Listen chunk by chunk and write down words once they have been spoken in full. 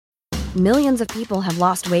Millions of people have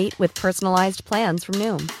lost weight with personalized plans from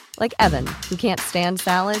Noom. Like Evan, who can't stand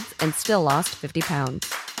salads and still lost 50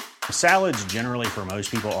 pounds. Salads generally for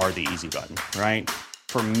most people are the easy button, right?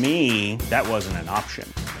 For me, that wasn't an option.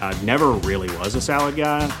 I never really was a salad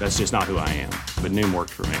guy. That's just not who I am. But Noom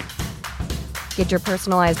worked for me. Get your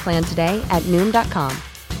personalized plan today at Noom.com.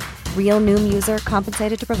 Real Noom user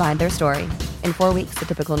compensated to provide their story. In 4 weeks, the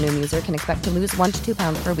typical Noom user can expect to lose 1 to 2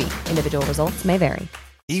 pounds per week. Individual results may vary.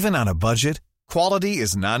 Even on a budget, quality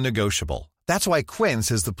is non-negotiable. That's why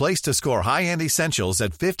Quince is the place to score high-end essentials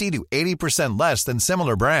at 50 to 80% less than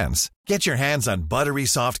similar brands. Get your hands on buttery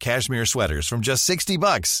soft cashmere sweaters from just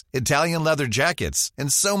 $60, Italian leather jackets,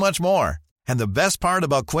 and so much more. And the best part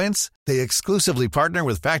about Quince, they exclusively partner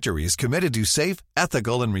with factories committed to safe,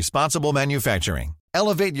 ethical, and responsible manufacturing.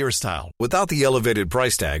 Elevate your style without the elevated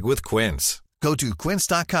price tag with Quince. Go to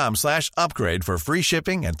quince.com/upgrade for free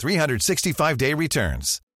shipping and 365-day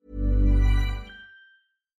returns.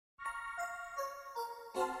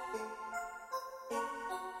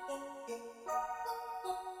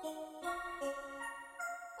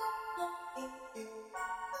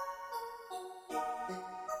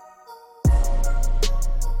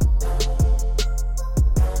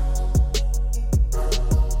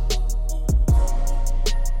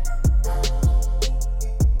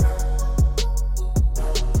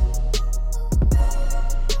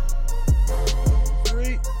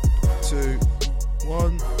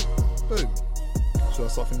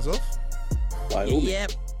 Start things off?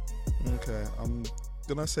 Yep. Okay, I'm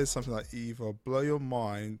gonna say something like either blow your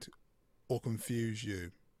mind or confuse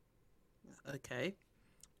you. Okay.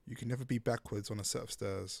 You can never be backwards on a set of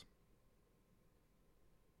stairs.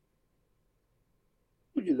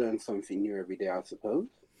 Well, you learn something new every day, I suppose.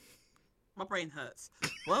 My brain hurts.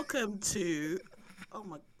 Welcome to... Oh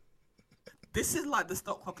my... This is like the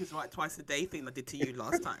stop clock is right twice a day thing I did to you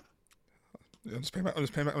last time. I'm just paying what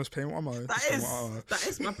I'm owed. That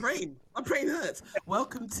is my brain. My brain hurts.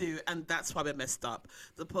 Welcome to, and that's why we messed up,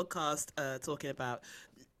 the podcast talking about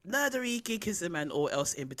nerdery, geekism, and all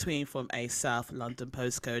else in between from a South London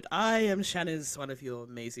postcode. I am Shannon's, one of your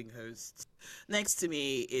amazing hosts. Next to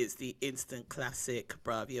me is the instant classic,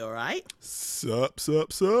 bruv. You all right? Sup.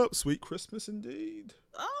 Sweet Christmas indeed.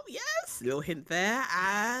 Oh, yes. Little hint there.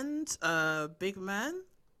 And big man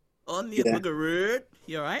on the boogaroo.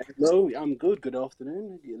 You all right? Hello, I'm good. Good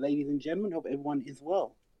afternoon, ladies and gentlemen. Hope everyone is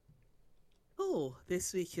well. Oh,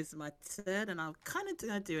 this week is my turn, and I'm kind of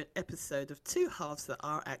going to do an episode of two halves that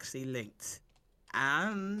are actually linked.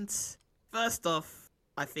 And first off,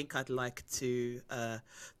 I think I'd like to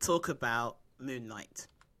talk about Moon Knight.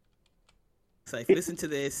 So if you listen to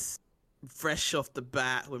this fresh off the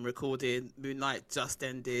bat when recording, Moon Knight just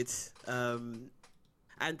ended.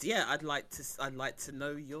 And yeah, I'd like to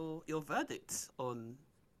know your verdict on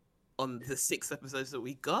the 6 episodes that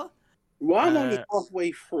we got. Well, I'm only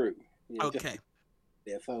halfway through. Okay.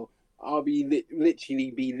 So I'll be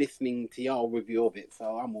literally be listening to y'all review of it. So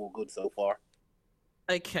I'm all good so far.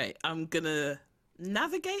 Okay, I'm gonna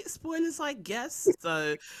navigate spoilers, I guess.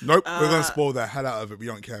 So nope, we're gonna spoil the hell out of it. We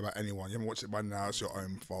don't care about anyone. You haven't watched it by now. It's your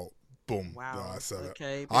own fault. Boom. Wow. Yeah, I said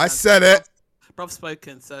okay, it. I said it. Bruv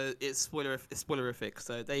spoken, so it's spoilerific.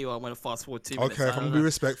 So there you are. I'm going to fast forward 2 minutes. Okay, if I'm going to be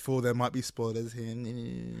respectful, there might be spoilers here.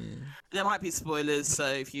 There might be spoilers, so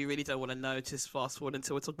if you really don't want to know, just fast forward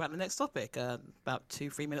until we talk about the next topic. About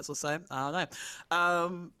 2-3 minutes or so. I don't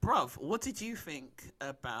know. Bruv, what did you think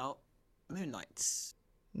about Moon Knight?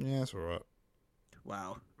 Yeah, it's alright.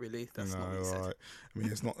 Wow, really? That's not what you said. Right. I mean,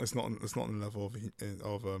 it's not on the level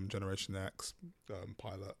of Generation X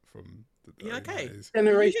pilot from the you okay?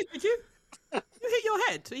 Generation. Did you? You hit your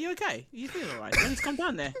head. Are you okay? You feel alright? Then just come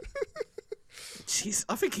down there. Jeez,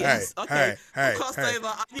 I think he is. Okay,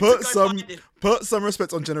 put some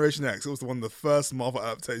respect on Generation X. It was one of the first Marvel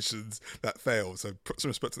adaptations that failed. So put some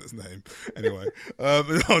respect on its name. Anyway,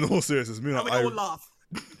 in all seriousness, Moon Knight. We all laugh.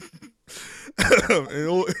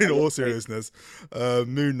 in all seriousness,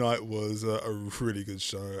 Moon Knight was a really good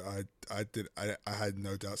show. I had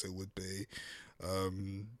no doubts it would be.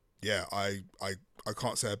 I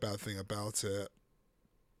can't say a bad thing about it.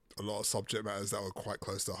 A lot of subject matters that were quite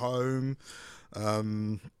close to home.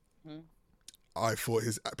 I thought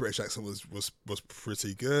his British accent was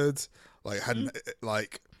pretty good. Like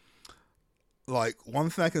one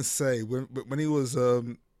thing I can say when he was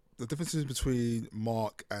the differences between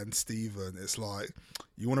Mark and Stephen, it's like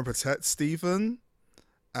you want to protect Stephen,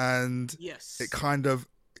 and yes, it kind of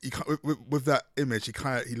with that image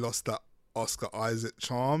he lost that Oscar Isaac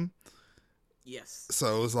charm. Yes.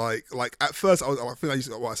 So it was like at first I think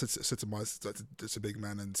what I said to my to Big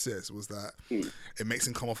Man and Sis was that it makes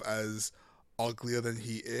him come off as uglier than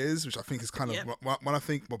he is, which I think is kind of when I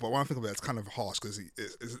think of it, it's kind of harsh because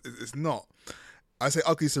it's not. I say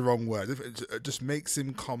ugly is the wrong word. It just makes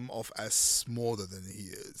him come off as smaller than he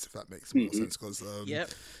is, if that makes more sense.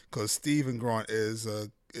 Because Stephen Grant is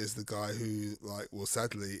the guy who, like, well,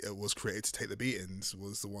 sadly, it was created to take the beatings.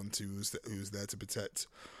 Was the one who was there to protect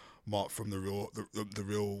Mark from the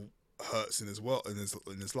real hurts in his world, in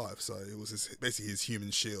his life. So it was basically his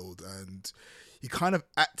human shield, and he kind of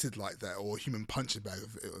acted like that, or human punching bag,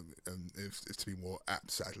 if to be more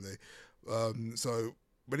apt, sadly. So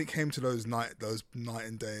when it came to those night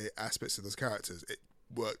and day aspects of those characters, it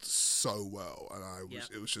worked so well, and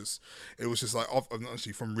it was just like,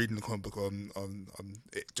 honestly, from reading the comic book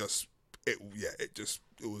it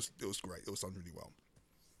was great. It was done really well.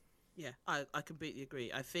 Yeah, I completely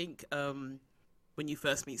agree. I think when you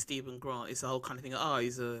first meet Stephen Grant, it's the whole kind of thing.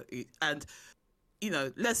 And you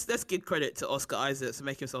know, let's give credit to Oscar Isaac for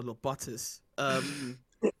making himself look butters,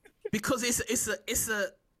 because it's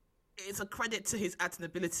a credit to his acting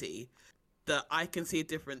ability that I can see a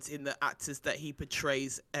difference in the actors that he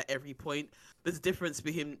portrays at every point. There's a difference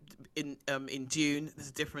between him in Dune. There's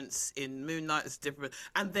a difference in Moon Knight. There's different,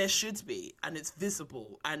 and there should be, and it's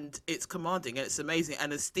visible, and it's commanding, and it's amazing.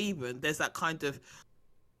 And as Stephen, there's that kind of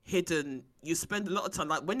hidden. You spend a lot of time,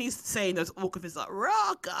 like when he's saying those awkward things like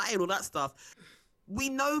 "raw guy" and all that stuff. We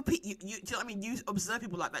know do you know what I mean? You observe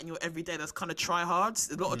people like that in your everyday. That's kind of tryhards.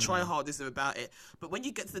 A lot of tryhardism about it. But when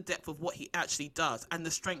you get to the depth of what he actually does and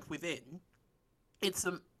the strength within, it's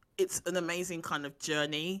an amazing kind of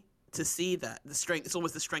journey to see that the strength. It's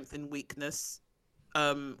almost the strength and weakness,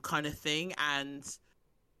 kind of thing, and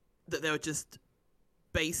that there are just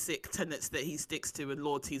basic tenets that he sticks to, and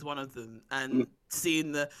loyalty is one of them. And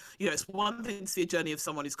seeing it's one thing to see a journey of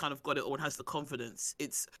someone who's kind of got it all and has the confidence.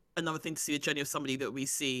 It's another thing to see a journey of somebody that we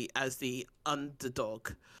see as the underdog.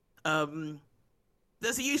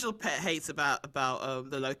 There's the usual pet hates about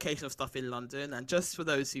the location of stuff in London, and just for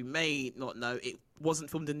those who may not know, it wasn't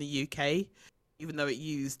filmed in the UK, even though it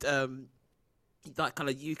used that kind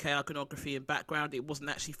of UK iconography and background. It wasn't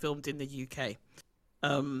actually filmed in the UK,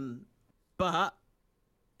 but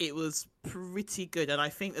it was pretty good, and I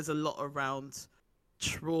think there's a lot around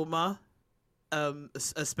trauma,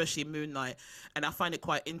 especially Moon Knight, and I find it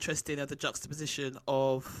quite interesting as the juxtaposition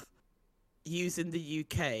of using the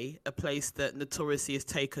UK, a place that notoriously has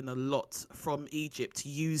taken a lot from Egypt,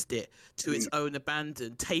 used it to its own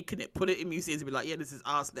abandon, taken it, put it in museums and be like, yeah, this is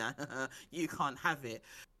ours now, you can't have it,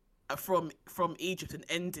 from Egypt, and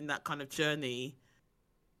ending that kind of journey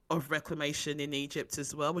of reclamation in Egypt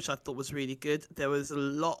as well, which I thought was really good. There was a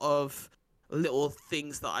lot of little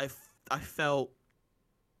things that I felt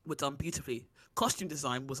were done beautifully. Costume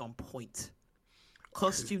design was on point.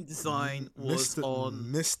 Costume design was on.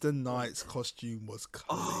 Mr. Knight's costume was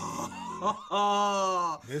clean.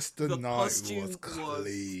 Mr. Knight was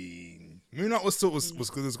clean. Moon Knight was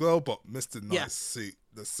good as well, but Mr. Knight's suit,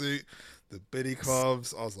 the bitty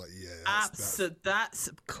cuffs, I was like, yeah. That's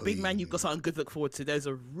big man. You've got something good to look forward to. There's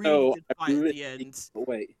a really good fight at the end.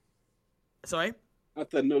 Wait. Sorry? I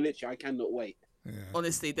said, no, literally, I cannot wait. Yeah.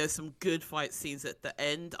 Honestly, there's some good fight scenes at the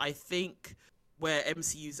end. I think where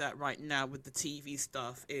MCU's at right now with the TV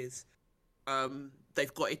stuff is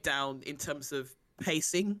they've got it down in terms of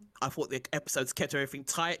pacing. I thought the episodes kept everything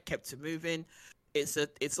tight, kept it moving.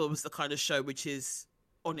 It's almost the kind of show which is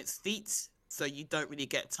on its feet, so you don't really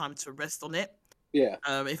get time to rest on it. Yeah.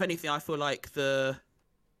 If anything, I feel like they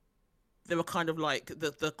were kind of like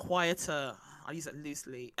the quieter, I use that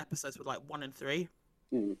loosely, episodes were like 1 and 3.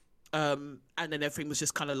 And then everything was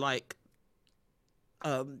just kind of like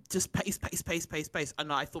just pace,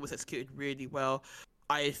 and I thought it was executed really well.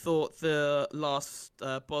 I thought the last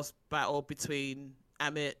boss battle between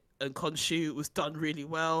Amit and Khonshu was done really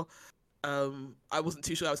well. I wasn't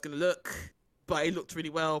too sure how it was going to look, but it looked really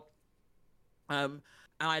well. And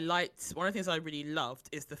I liked, one of the things I really loved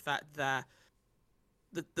is the fact that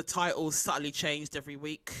the titles subtly changed every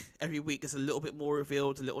week. Every week is a little bit more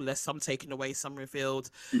revealed, a little less, some taken away, some revealed,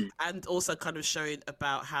 and also kind of showing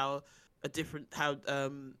about how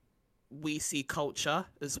we see culture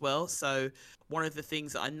as well. So one of the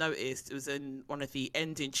things that I noticed, it was in one of the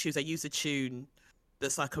ending tunes, they use a tune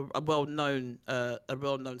that's like a well-known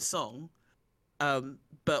song,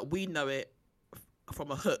 but we know it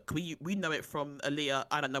from a hook. We know it from Aaliyah,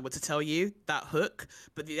 I Don't Know What to Tell You, that hook,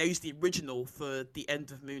 but they used the original for the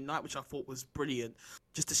end of Moon Knight, which I thought was brilliant,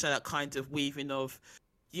 just to show that kind of weaving of,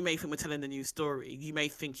 you may think we're telling a new story, you may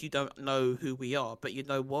think you don't know who we are, but you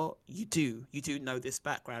know what, you do know this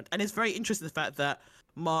background. And it's very interesting the fact that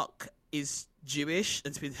Mark is Jewish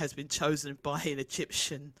and has been chosen by an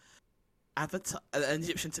Egyptian Avatar, an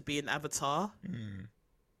Egyptian to be an Avatar.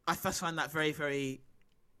 I first find that very, very,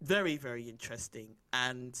 very, very interesting.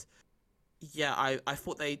 And yeah, I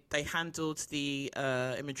thought they handled the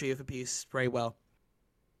imagery of abuse very well.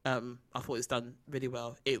 I thought it was done really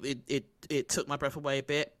well. It took my breath away a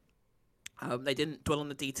bit. They didn't dwell on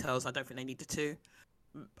the details. I don't think they needed to.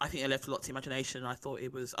 I think they left a lot to imagination. I thought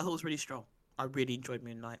it was really strong. I really enjoyed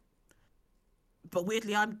Moon Knight. But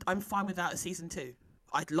weirdly, I'm fine without a season 2.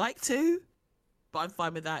 I'd like to, but I'm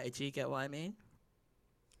fine without it. Do you get what I mean?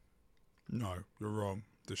 No, you're wrong.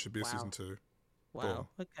 There should be a season 2. Wow.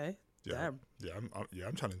 Okay. Yeah. Damn.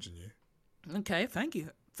 I'm challenging you. Okay. Thank you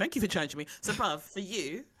for challenging me. So, Bruv, for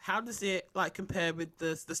you, how does it like compare with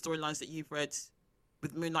the storylines that you've read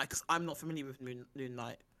with Moon Knight? Because I'm not familiar with Moon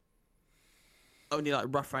Knight. Only like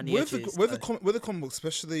rough around the edges. With the comic book,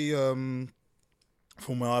 especially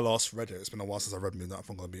from when I last read it, it's been a while since I read Moon Knight, if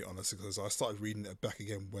I'm going to be honest, because I started reading it back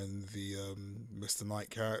again when the Mr. Knight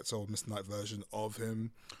character or Mr. Knight version of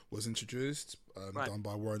him was introduced, done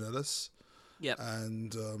by Warren Ellis. Yep.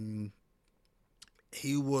 And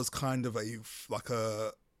he was kind of a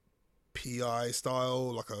PI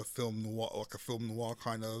style, like a film noir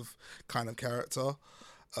kind of character,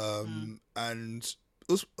 and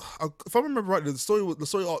it was, if I remember right, the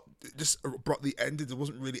story arc just abruptly ended. There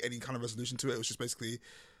wasn't really any kind of resolution to it. It was just basically,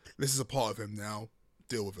 this is a part of him now,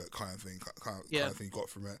 deal with it, kind of thing you got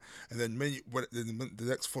from it. And then the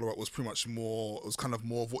next follow up was pretty much more. It was kind of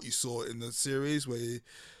more of what you saw in the series,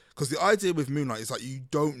 because the idea with Moon Knight is like you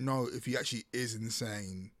don't know if he actually is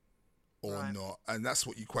insane or not, and that's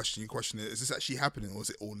what you question. You question it: is this actually happening, or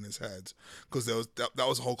is it all in his head? Because there was that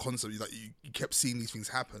was the whole concept. Like you kept seeing these things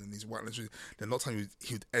happen, and these white lines. Then a lot of times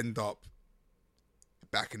he would end up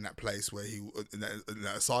back in that place where in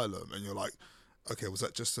that asylum, and you're like, okay, was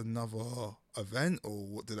that just another event, or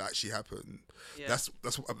what did actually happen? Yeah. That's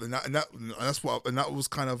what, and that was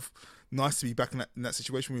kind of nice to be back in that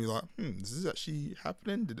situation where you're like, is this actually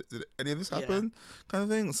happening? Did any of this happen? Kind of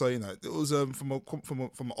thing. So it was from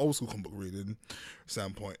an old school comic book reading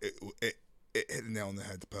standpoint, it hit the nail on the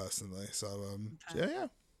head personally. So yeah.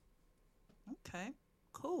 Okay,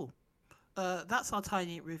 cool. That's our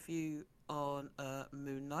tiny review on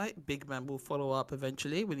Moon Knight. Big Man will follow up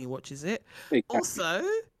eventually when he watches it. Exactly. Also,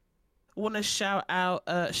 want to shout out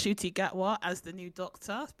Ncuti Gatwa as the new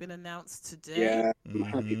Doctor. It's been announced today. Yeah, I'm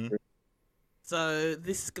happy for it. So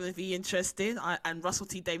this is going to be interesting. And Russell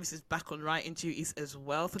T Davies is back on writing duties as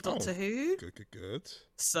well for Doctor Who. Good.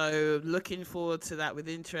 So looking forward to that with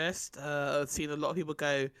interest. I've seen a lot of people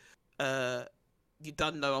go, you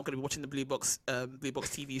don't know I'm going to be watching the Blue Box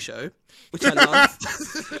TV show, which I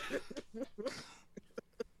love.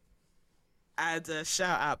 And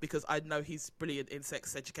shout out, because I know he's brilliant in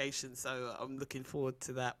sex education, so I'm looking forward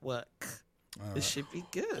to that work. This should be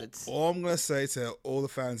good. All I'm going to say to all the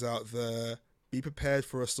fans out there, be prepared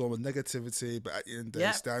for a storm of negativity, but at the end of the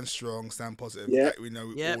day, stand strong, stand positive. Yeah. We know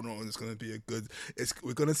all know it's going to be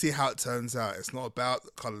we're going to see how it turns out. It's not about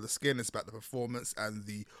the colour of the skin, it's about the performance and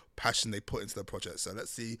the passion they put into the project. So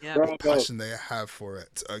let's see what passion they have for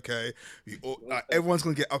it, okay? Everyone's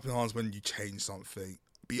going to get up in arms when you change something.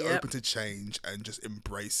 Be open to change and just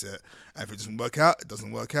embrace it. And if it doesn't work out, it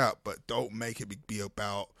doesn't work out. But don't make it be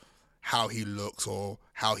about how he looks or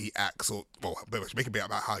how he acts, make it be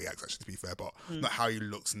about how he acts, actually, to be fair, but not how he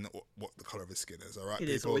looks and what the colour of his skin is, all right? It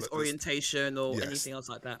is always orientation or anything else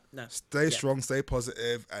like that. No. Stay strong, stay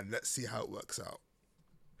positive, and let's see how it works out.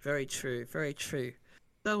 Very true, very true.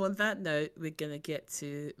 So on that note, we're going to get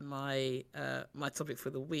to my my topic for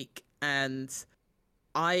the week. And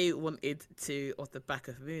I wanted to, off the back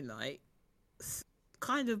of Moon Knight,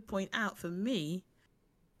 kind of point out for me,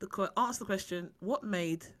 answer the question, what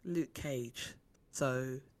made Luke Cage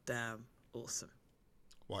so damn awesome?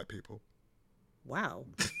 White people. Wow.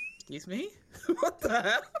 Excuse me? What the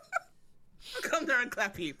hell? I'll come there and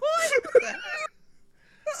clap you. What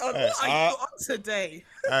are you on today?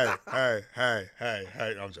 hey,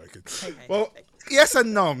 I'm joking. Yes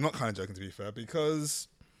and no, I'm not kind of joking, to be fair, because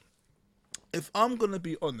if I'm going to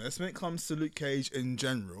be honest, when it comes to Luke Cage in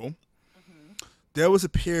general, there was a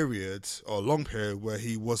period, or a long period, where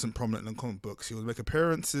he wasn't prominent in comic books. He would make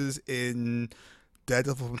appearances in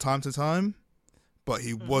Daredevil from time to time, but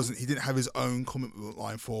he wasn't. He didn't have his own comic book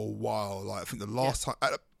line for a while. Like I think the last time,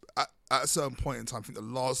 at a certain point in time, I think the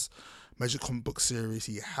last major comic book series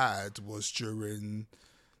he had was during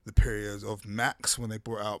the period of Max, when they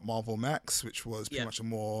brought out Marvel Max, which was pretty much a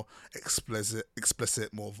more explicit,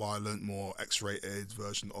 more violent, more X-rated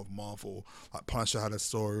version of Marvel. Like Punisher had a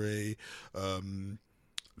story,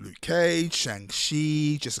 Luke Cage,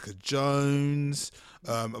 Shang-Chi, Jessica Jones.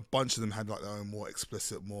 A bunch of them had like their own more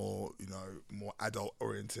explicit, more more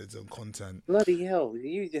adult-oriented content. Bloody hell!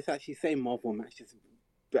 You just actually say Marvel Max just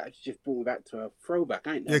brought back to a throwback,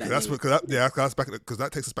 ain't Yeah, that? because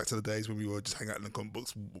that takes us back to the days when we were just hanging out in the comic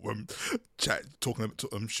books,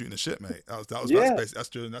 shooting the shit, mate. That was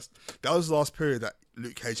that was the last period that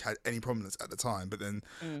Luke Cage had any prominence at the time.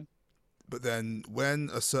 But then when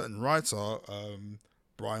a certain writer,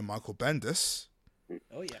 Brian Michael Bendis,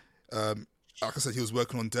 like I said, he was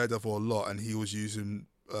working on Daredevil a lot, and he was using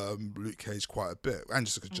Luke Cage quite a bit, and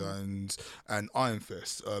Jessica Jones and Iron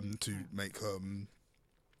Fist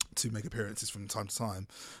to make appearances from time to time.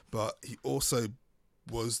 But he also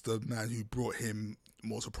was the man who brought him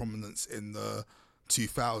more to prominence in the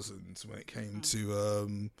 2000s when it came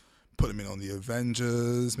to putting him in on the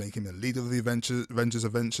Avengers, making him the leader of the Avengers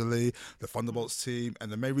eventually, the Thunderbolts team.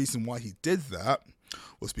 And the main reason why he did that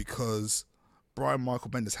was because Brian Michael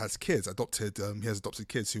Bendis has kids, he has adopted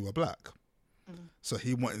kids who are black. So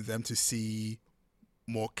he wanted them to see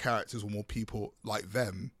more characters or more people like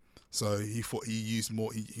them. So he thought he used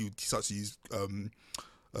more. He started to use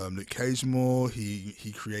Luke Cage more.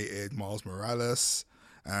 He created Miles Morales,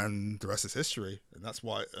 and the rest is history. And that's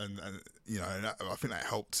why. And I think that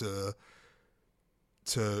helped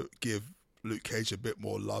to give Luke Cage a bit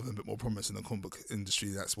more love and a bit more prominence in the comic book industry.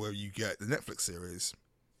 That's where you get the Netflix series.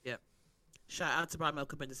 Yeah. Shout out to Brian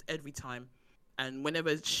Michael Bendis every time. And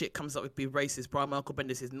whenever shit comes up with being racist, Brian Michael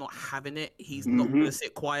Bendis is not having it. He's not going to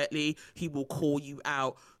sit quietly. He will call you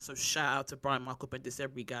out. So shout out to Brian Michael Bendis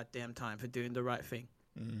every goddamn time for doing the right thing.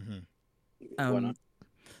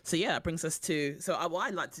 So yeah, it brings us to... So what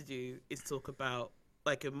I'd like to do is talk about,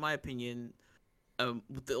 like, in my opinion,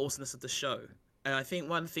 the awesomeness of the show. And I think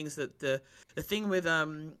one of the things that the thing with,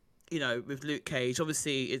 with Luke Cage,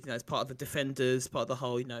 obviously, it's part of the Defenders, part of the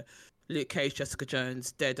whole, Luke Cage, Jessica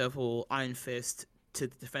Jones, Daredevil, Iron Fist to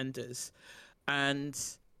the Defenders. And,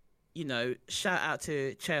 shout out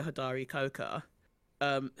to Chair Hodari Coker,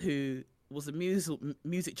 who was a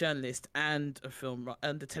music journalist and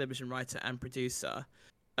a television writer and producer.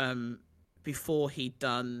 Before he'd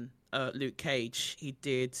done Luke Cage, he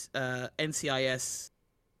did NCIS,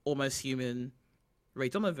 Almost Human, Ray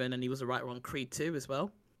Donovan, and he was a writer on Creed 2 as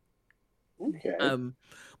well. Okay.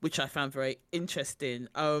 Which I found very interesting.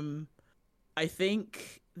 I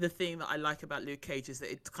think the thing that I like about Luke Cage is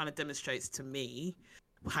that it kind of demonstrates to me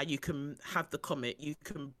how you can have the comic, you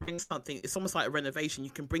can bring something, it's almost like a renovation, you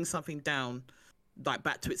can bring something down, like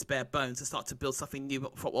back to its bare bones and start to build something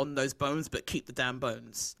new on those bones, but keep the damn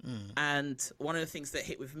bones. And one of the things that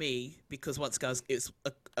hit with me, because once guys, it's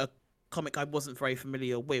a comic I wasn't very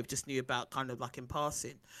familiar with, just knew about kind of like in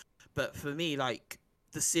passing. But for me, like,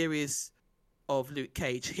 the series of Luke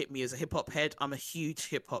Cage hit me as a hip-hop head. I'm a huge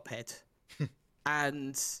hip-hop head.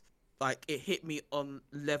 And like, it hit me on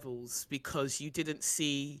levels because you didn't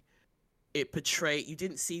see it portrayed, you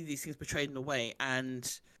didn't see these things portrayed in a way,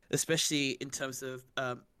 and especially in terms of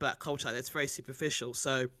black culture, that's very superficial.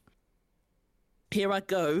 So here I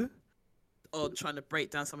go on trying to break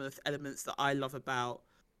down some of the elements that I love about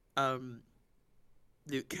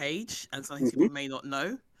Luke Cage and something people may not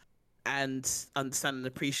know and understand and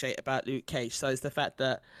appreciate about Luke Cage. So it's the fact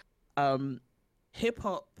that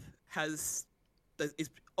hip-hop is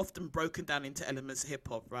often broken down into elements of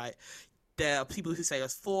hip-hop, right? There are people who say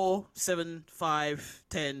it's 4, 7, 5,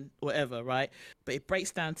 10, whatever, right? But it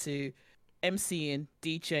breaks down to MCing,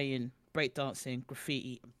 DJing, breakdancing,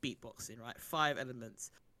 graffiti, and beatboxing, right? 5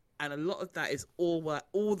 elements. And a lot of that is all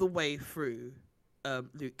the way through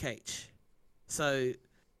Luke Cage. So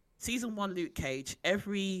season 1 Luke Cage,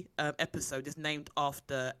 every episode is named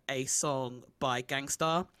after a song by Gang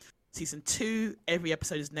Starr. Season 2, every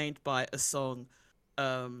episode is named by a song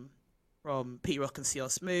from Pete Rock and CL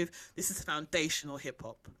Smooth. This is foundational hip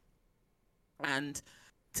hop. And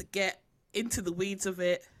to get into the weeds of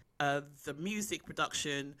it, the music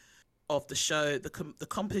production of the show, the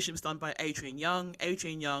composition was done by Adrian Young.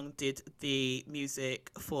 Adrian Young did the music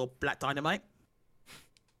for Black Dynamite.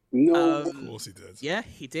 No, Of course he did. Yeah,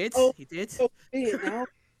 he did. He did. Now.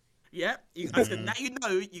 Yeah, I said, now you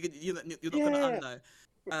know, you're not going to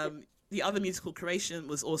unknow. The other musical creation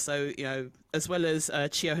was also, as well as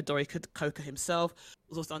Chio Hodori Coker himself,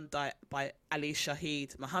 was also done by Ali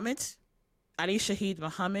Shaheed Muhammad. Ali Shaheed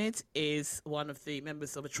Muhammad is one of the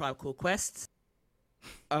members of A Tribe Called Quest,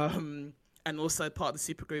 and also part of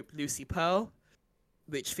the supergroup Lucy Pearl,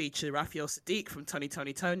 which featured Raphael Sadiq from Tony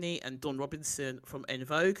Tony Tony and Dawn Robinson from En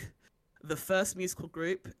Vogue. The first musical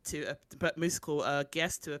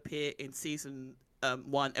guest to appear in season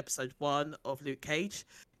 1, episode 1 of Luke Cage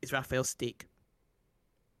is Raphael Sadiq.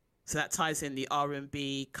 So that ties in the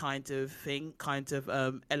R&B kind of thing,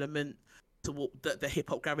 element to that the hip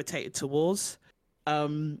hop gravitated towards.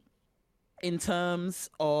 In terms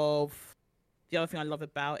of the other thing I love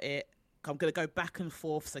about it, I'm going to go back and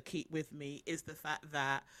forth, so keep with me, is the fact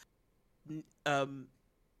that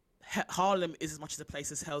Harlem is as much as a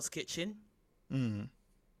place as Hell's Kitchen. And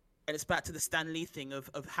it's back to the Stan Lee thing of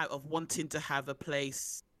wanting to have a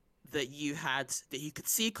place that you could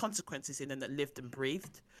see consequences in and that lived and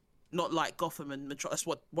breathed. Not like Gotham and Metropolis.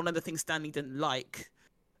 What one of the things Stan Lee didn't like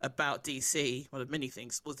about DC, one of many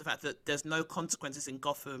things, was the fact that there's no consequences in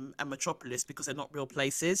Gotham and Metropolis because they're not real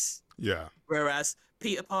places. Yeah. Whereas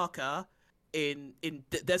Peter Parker,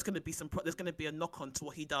 there's going to be there's going to be a knock on to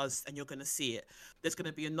what he does, and you're going to see it. There's going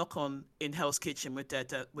to be a knock on in Hell's Kitchen with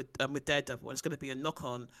Daredevil, and it's going to be a knock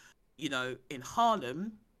on, in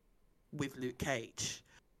Harlem with Luke Cage,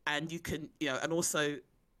 and you can, and also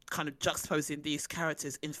kind of juxtaposing these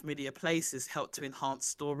characters in familiar places help to enhance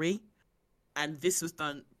story. And this was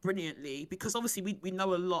done brilliantly because obviously we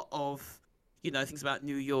know a lot of, things about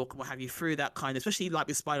New York and what have you through that kind of, especially like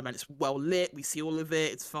with Spider-Man, it's well lit, we see all of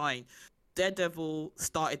it, it's fine. Daredevil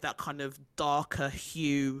started that kind of darker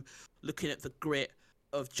hue, looking at the grit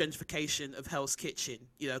of gentrification of Hell's Kitchen,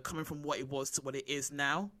 coming from what it was to what it is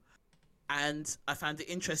now. And I found it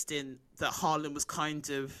interesting that Harlem was kind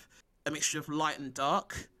of a mixture of light and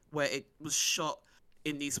dark, where it was shot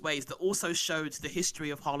in these ways that also showed the history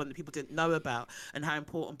of Harlem that people didn't know about and how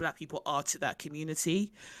important Black people are to that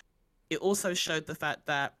community. It also showed the fact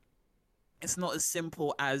that it's not as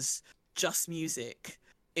simple as just music.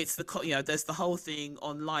 It's there's the whole thing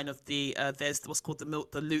online of there's what's called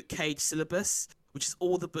the Luke Cage syllabus, which is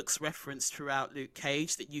all the books referenced throughout Luke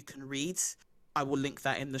Cage that you can read. I will link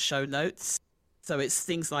that in the show notes. So it's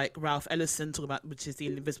things like Ralph Ellison talking about, which is The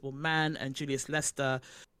Invisible Man, and Julius Lester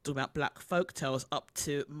talking about Black folk tales, up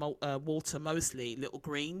to Walter Mosley, Little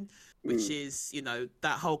Green, which is,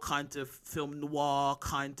 that whole kind of film noir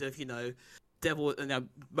kind of, Devil,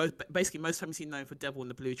 basically most famously known for Devil in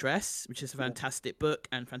the Blue Dress, which is a fantastic book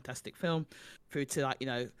and fantastic film, through to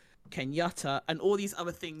Kenyatta and all these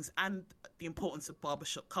other things, and the importance of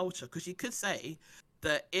barbershop culture. Because you could say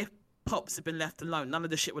that if Pops had been left alone, none of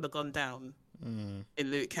the shit would have gone down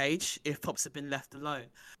in Luke Cage if Pops had been left alone.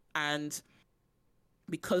 And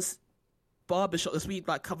because barbershop, as we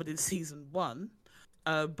covered in season 1,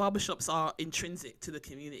 barbershops are intrinsic to the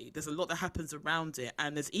community. There's a lot that happens around it,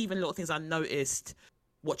 and there's even little things I noticed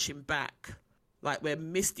watching back, like where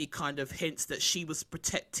Misty kind of hints that she was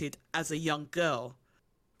protected as a young girl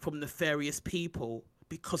from nefarious people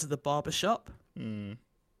because of the barbershop.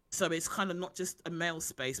 So it's kind of not just a male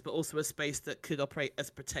space, but also a space that could operate as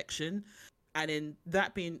protection. And in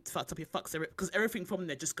that being fucked up, it fucks everything, because everything from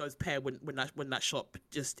there just goes pear when that shop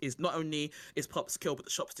just is, not only is Pops killed, but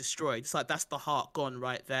the shop's destroyed. It's like, that's the heart gone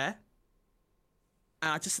right there.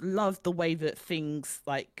 And I just love the way that things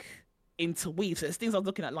interweave. So there's things I'm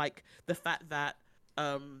looking at, like the fact that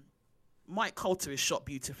Mike Coulter is shot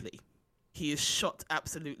beautifully. He is shot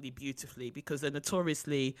absolutely beautifully, because there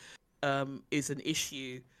notoriously is an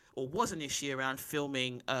issue, or was an issue, around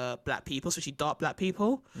filming Black people, especially dark Black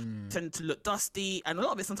people, tend to look dusty, and a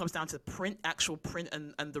lot of it sometimes down to actual print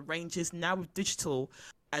and the ranges. Now with digital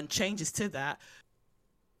and changes to that,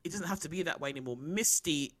 it doesn't have to be that way anymore.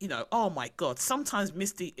 Misty, oh my God, sometimes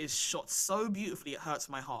Misty is shot so beautifully it hurts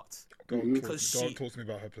my heart. Don't talk to me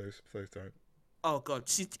about her, please don't. Oh God,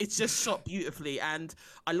 it's just shot beautifully. And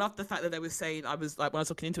I love the fact that they were saying, when I was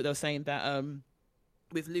looking into it, they were saying that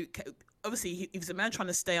with Luke, obviously he's a man trying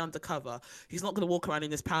to stay undercover. He's not going to walk around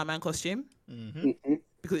in this Power Man costume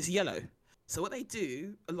because it's yellow. So what they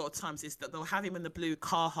do a lot of times is that they'll have him in the blue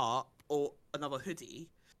Carhartt or another hoodie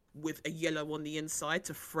with a yellow on the inside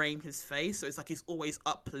to frame his face. So it's like he's always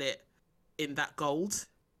uplit in that gold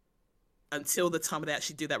until the time they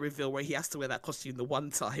actually do that reveal where he has to wear that costume the one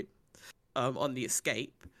time on the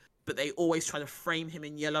escape. But they always try to frame him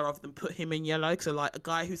in yellow rather than put him in yellow. So a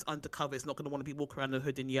guy who's undercover is not going to want to be walking around the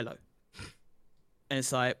hood in yellow. And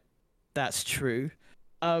it's like, that's true.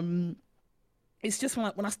 It's just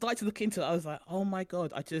when I started to look into it, I was like, oh my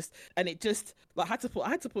God, I had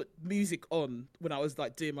to put music on when I was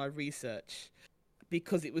doing my research,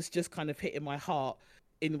 because it was just kind of hitting my heart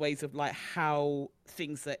in ways of how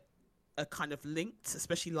things that are kind of linked,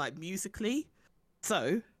 especially musically.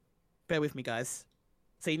 So bear with me, guys.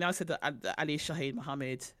 So you now said that Ali Shaheed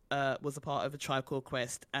Muhammad was a part of A Tribe Called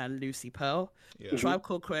Quest and Lucy Pearl. Yeah. Tribe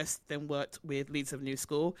Called Quest then worked with Leaders of New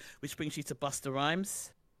School, which brings you to Busta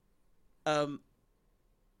Rhymes.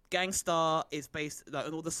 Gangstar is based like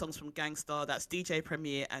on all the songs from Gangstar. That's DJ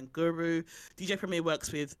Premier and Guru. DJ Premier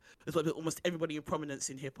works with almost everybody in prominence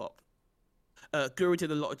in hip hop. Guru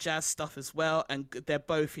did a lot of jazz stuff as well, and they're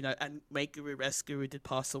both, and may Guru rest. Guru did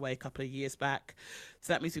pass away a couple of years back,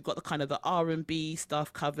 so that means we've got the kind of the R&B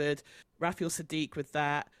stuff covered. Raphael Sadiq with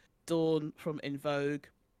that, Dawn from In Vogue.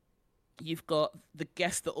 You've got the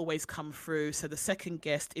guests that always come through. So the second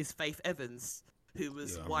guest is Faith Evans, who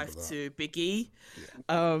was wife to Big E.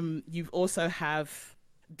 Yeah. You also have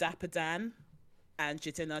Dapper Dan and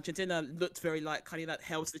Jidenna. Jidenna looked very like kind of that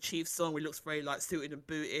Hail to the Chief song, where it looks very like suited and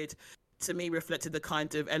booted. To me, reflected the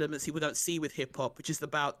kind of elements people don't see with hip hop, which is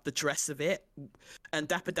about the dress of it. And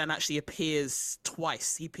Dapper Dan actually appears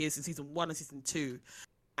twice. He appears in season 1 and season 2.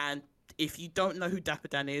 And if you don't know who Dapper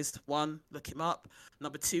Dan is, 1, look him up.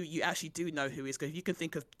 Number 2, you actually do know who he is, because you can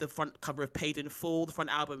think of the front cover of Paid in Full, the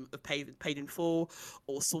front album of Paid in Full,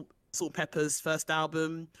 or Salt-N-Pepa's first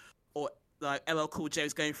album, or like LL Cool J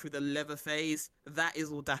was going through the leather phase. That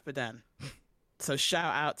is all Dapper Dan. So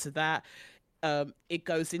shout out to that. It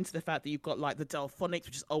goes into the fact that you've got like the Delphonics,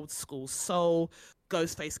 which is old school soul,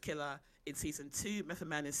 Ghostface Killer in season 2, Method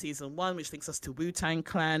Man in season 1, which links us to Wu-Tang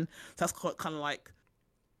Clan. So that's kind of like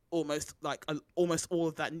almost all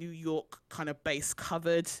of that New York kind of base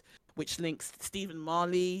covered, which links Stephen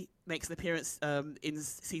Marley makes an appearance in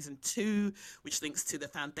season 2, which links to the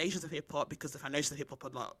foundations of hip hop, because the foundations of hip hop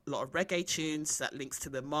are a lot of reggae tunes. That links to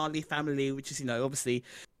the Marley family, which is obviously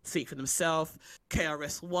speak for themselves.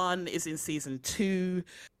 KRS-One is in season 2.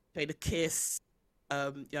 Jada Kiss,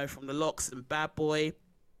 from the Lox and Bad Boy.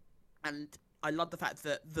 And I love the fact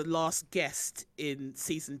that the last guest in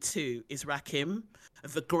season 2 is Rakim,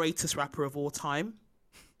 the greatest rapper of all time.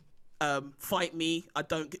 Fight me.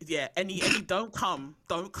 Don't come.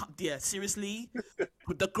 Yeah, seriously.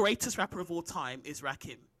 The greatest rapper of all time is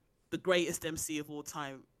Rakim. The greatest MC of all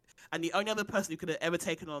time. And the only other person who could have ever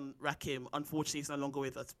taken on Rakim, unfortunately, is no longer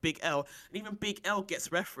with us, Big L. And even Big L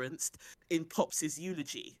gets referenced in Pops'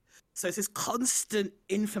 eulogy. So it's this constant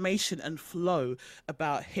information and flow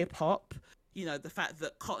about hip hop. The fact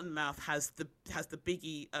that Cottonmouth has the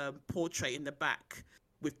Biggie portrait in the back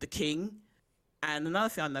with the king. And another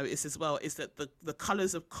thing I noticed as well is that the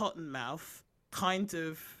colours of Cottonmouth kind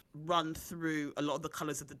of run through a lot of the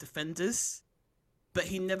colours of the Defenders. But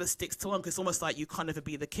he never sticks to one, because it's almost like you can't ever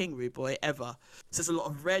be the king, rude boy, ever. So there's a lot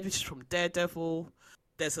of red, which is from Daredevil.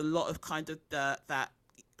 There's a lot of kind of that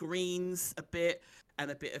greens a bit, and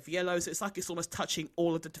a bit of yellow. So it's like it's almost touching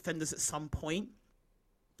all of the Defenders at some point.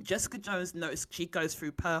 Jessica Jones, noticed she goes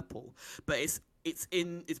through purple, but it's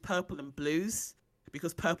purple and blues,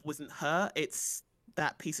 because purple wasn't her. It's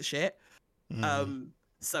that piece of shit.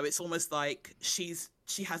 So it's almost like she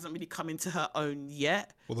hasn't really come into her own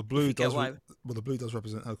yet. Well, the blue does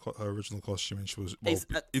represent her original costume, and she was she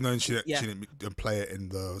didn't play it in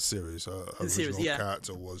the series. Her original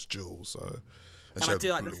character was Jules. So, and I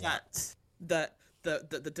do like the fact that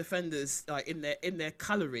the Defenders, like in their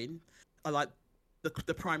colouring, are like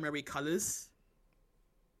the primary colours.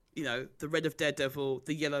 The red of Daredevil,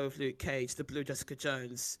 the yellow of Luke Cage, the blue Jessica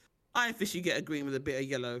Jones. Iron Fist, you get a green with a bit of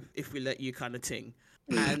yellow if we let you, kind of thing.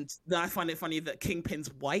 And then I find it funny that Kingpin's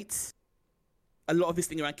white. A lot of his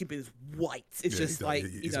thing around Kingpin is white. It's just like,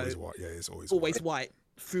 he's always white. Yeah, it's always white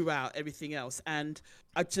throughout everything else. And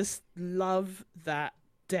I just love that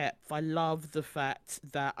depth. I love the fact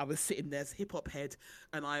that I was sitting there as a hip hop head,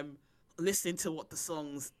 and I'm listening to what the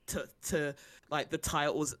songs to like the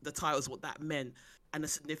titles, what that meant, and the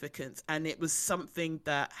significance. And it was something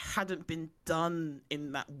that hadn't been done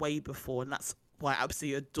in that way before. And that's why I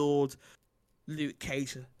absolutely adored Luke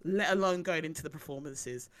Cage, let alone going into the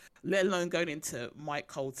performances, let alone going into Mike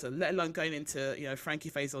Coulter, let alone going into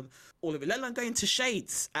Frankie Faison, all of it, let alone going into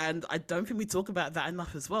Shades. And I don't think we talk about that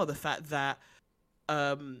enough as well. The fact that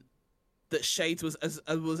that Shades was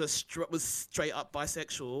straight up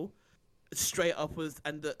bisexual, straight up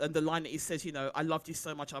and the line that he says, I loved you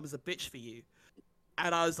so much I was a bitch for you.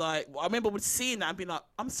 And I was like, I remember seeing that and being like,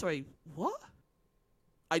 I'm sorry, what?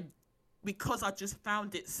 Because I just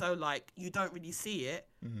found it so like you don't really see it,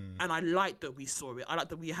 and I like that we saw it. I like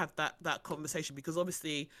that we have that conversation, because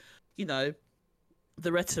obviously, the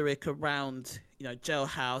rhetoric around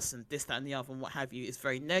Jailhouse and this, that, and the other, and what have you, is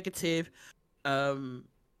very negative, and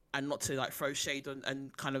not to like throw shade on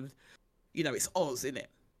and kind of, it's Oz, isn't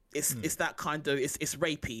it? It's that kind of it's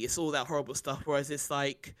rapey, it's all that horrible stuff. Whereas it's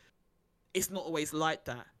like it's not always like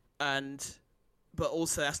that, but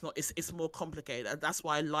also that's not. It's more complicated, and that's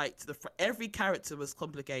why I liked every character was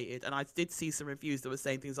complicated. And I did see some reviews that were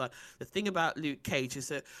saying things like the thing about Luke Cage is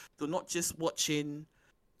that you're not just watching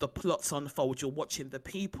the plots unfold, you're watching the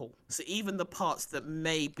people. So even the parts that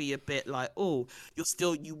may be a bit like, oh,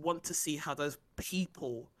 you want to see how those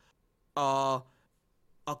people are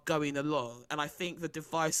going along. And I think the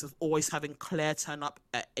device of always having Claire turn up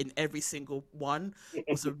in every single one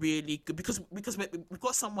was a really good, because we've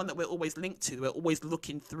got someone that we're always linked to, we're always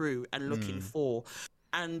looking through and looking for,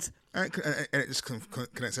 and it just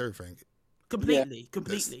connects everything. Completely.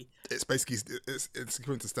 It's basically it's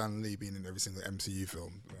equivalent to Stan Lee being in every single MCU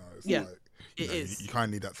film. It's it is. You kind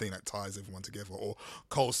of need that thing that ties everyone together, or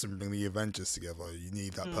Coulson bring the Avengers together. You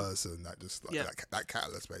need that person that just that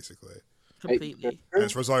catalyst, basically. Completely. And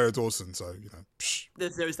it's Rosario Dawson, so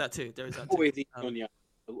there is that too. Always easy on your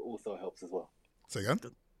eye also helps as well. Say again?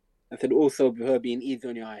 I said also her being easy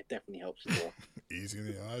on your eye definitely helps as well. Easy on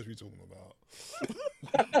the eyes, what are you talking about?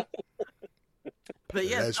 But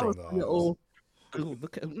yeah, that was a little. Oh,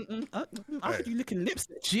 look at I heard you licking lips.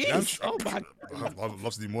 Jeez, oh my God. I'd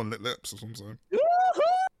love to do more lips or something.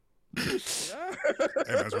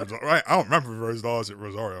 Right, I don't remember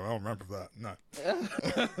Rosario. I don't remember that. No.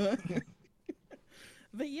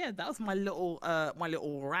 But yeah, that was my little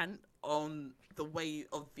rant on the way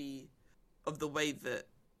that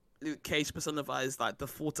Luke Cage personifies like the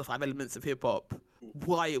 4 to 5 elements of hip hop.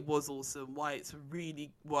 Why it was awesome. Why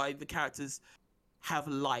the characters have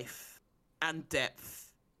life and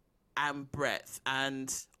depth and breadth.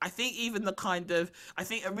 And I think even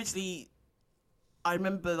originally I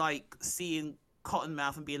remember like seeing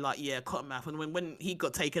Cottonmouth and being like, yeah, Cottonmouth. And when he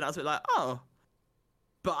got taken, I was a bit like, oh.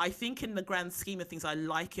 But I think in the grand scheme of things, I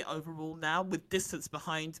like it overall now. With distance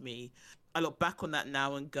behind me, I look back on that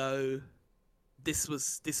now and go, this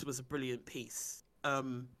was a brilliant piece.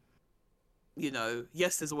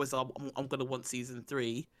 Yes, there's always I'm gonna want season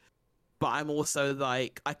 3, but I'm also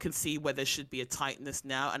like, I can see where there should be a tightness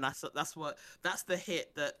now, and that's the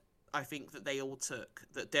hit that I think that they all took,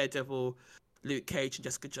 that Daredevil, Luke Cage, and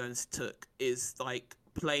Jessica Jones took, is like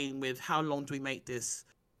playing with how long do we make this.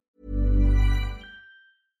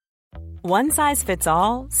 One size fits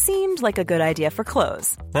all seemed like a good idea for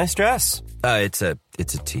clothes. Nice dress. It's a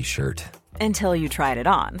t-shirt. Until you tried it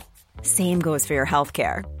on. Same goes for your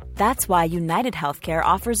healthcare. That's why United Healthcare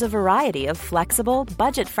offers a variety of flexible,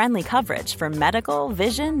 budget-friendly coverage for medical,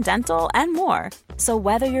 vision, dental, and more. So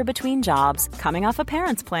whether you're between jobs, coming off a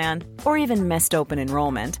parent's plan, or even missed open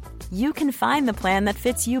enrollment, you can find the plan that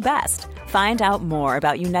fits you best. Find out more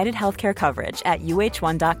about United Healthcare coverage at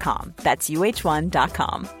uh1.com. That's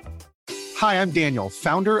uh1.com. Hi, I'm Daniel,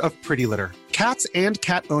 founder of Pretty Litter. Cats and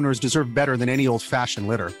cat owners deserve better than any old-fashioned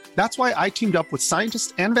litter. That's why I teamed up with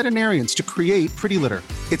scientists and veterinarians to create Pretty Litter.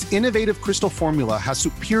 Its innovative crystal formula has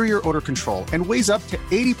superior odor control and weighs up to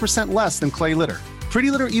 80% less than clay litter. Pretty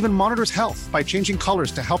Litter even monitors health by changing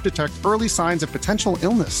colors to help detect early signs of potential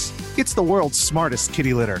illness. It's the world's smartest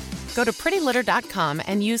kitty litter. Go to prettylitter.com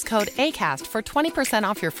and use code ACAST for 20%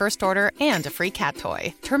 off your first order and a free cat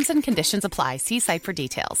toy. Terms and conditions apply. See site for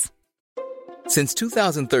details. Since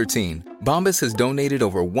 2013, Bombas has donated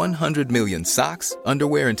over 100 million socks,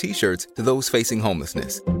 underwear, and T-shirts to those facing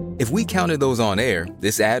homelessness. If we counted those on air,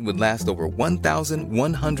 this ad would last over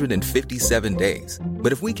 1,157 days.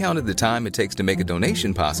 But if we counted the time it takes to make a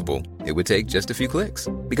donation possible, it would take just a few clicks.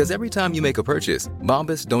 Because every time you make a purchase,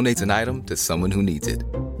 Bombas donates an item to someone who needs it.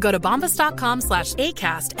 Go to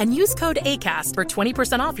bombas.com/ACAST and use code ACAST for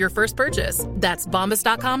 20% off your first purchase. That's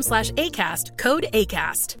bombas.com/ACAST, code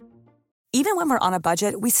ACAST. Even when we're on a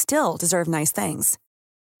budget, we still deserve nice things.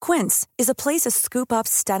 Quince is a place to scoop up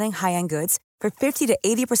stunning high-end goods for 50 to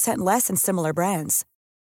 80% less than similar brands.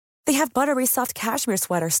 They have buttery soft cashmere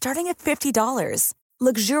sweaters starting at $50,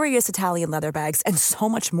 luxurious Italian leather bags, and so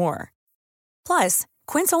much more. Plus,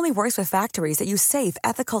 Quince only works with factories that use safe,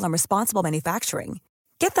 ethical, and responsible manufacturing.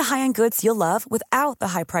 Get the high-end goods you'll love without the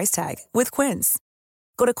high price tag with Quince.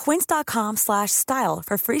 Go to quince.com/style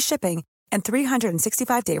for free shipping and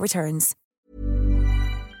 365-day returns.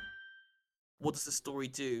 What does the story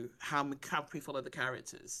do? How can we follow the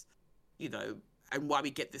characters? And why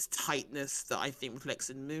we get this tightness that I think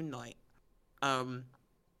reflects in Moon Knight.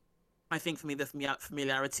 I think for me, the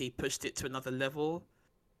familiarity pushed it to another level.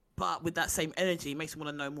 But with that same energy, it makes me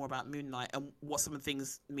want to know more about Moon Knight and what some of the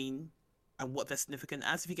things mean and what they're significant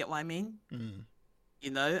as, if you get what I mean.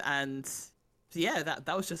 And yeah,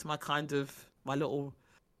 that was just my little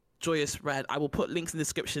joyous rant. I will put links in the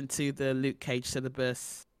description to the Luke Cage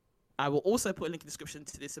syllabus. I will also put a link in the description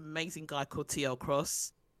to this amazing guy called TL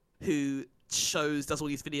Cross, who does all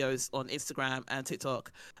these videos on Instagram and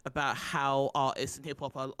TikTok about how artists and hip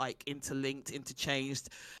hop are like interlinked, interchanged,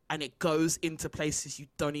 and it goes into places you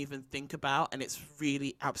don't even think about, and it's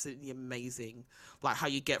really absolutely amazing. Like how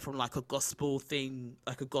you get from like a gospel thing,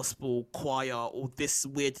 like a gospel choir or this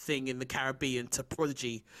weird thing in the Caribbean to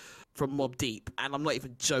Prodigy from Mobb Deep, and I'm not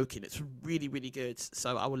even joking. It's really, really good.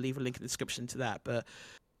 So I will leave a link in the description to that. But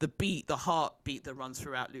the heartbeat that runs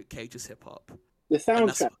throughout Luke Cage's hip hop. The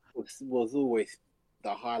soundtrack was always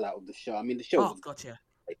the highlight of the show. I mean, the show was gotcha.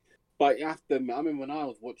 But you have to admit, I remember when I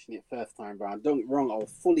was watching it first time round, don't get me wrong, I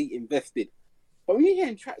was fully invested. But when you're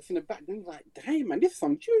hearing tracks in the background, you're like, damn, man, there's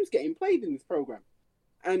some tunes getting played in this program.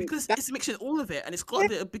 And because it's mixing all of it, and it's got a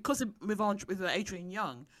bit, because with Adrian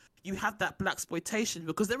Young, you have that blaxploitation,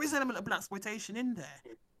 because there is an element of blaxploitation in there.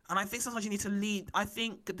 And I think sometimes you need to lead. I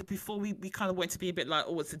think that before we kind of went to be a bit like,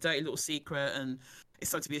 oh, it's a dirty little secret and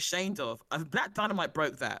it's something to be ashamed of. Black Dynamite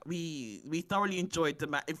broke that. We thoroughly enjoyed the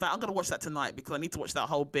match. In fact, I'm gonna watch that tonight because I need to watch that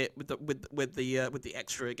whole bit with the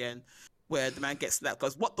extra again, where the man gets slapped,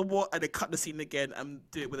 goes what, and they cut the scene again and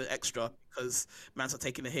do it with an extra because man's not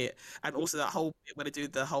taking a hit. And also that whole bit where they do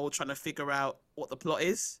the whole trying to figure out what the plot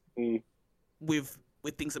is with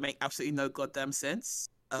things that make absolutely no goddamn sense.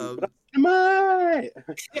 Yeah,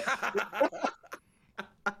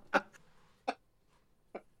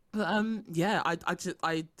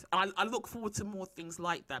 I look forward to more things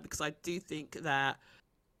like that, because I do think that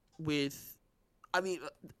the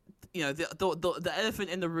elephant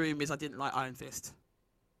in the room is I didn't like Iron Fist.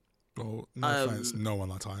 Well, no offense, no one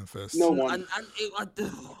liked Iron Fist. No one.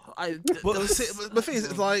 The thing is,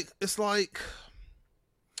 it's like,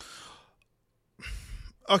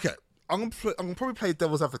 okay. I'm gonna probably play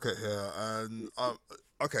devil's advocate here, and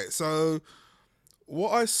okay. So,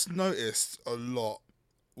 what I noticed a lot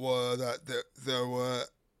were that there were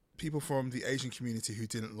people from the Asian community who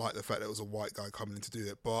didn't like the fact that it was a white guy coming in to do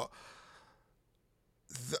it, but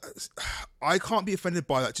I can't be offended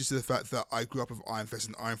by that due to the fact that I grew up with Iron Fist,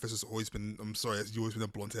 and Iron Fist has always been, it's always been a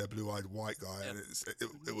blonde-haired, blue-eyed white guy, and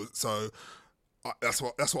it was so. That's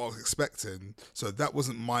what I was expecting. So that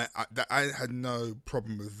wasn't I had no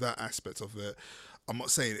problem with that aspect of it. I'm not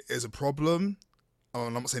saying it is a problem, and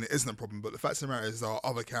I'm not saying it isn't a problem. But the fact of the matter is, there are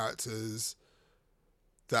other characters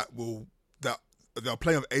that are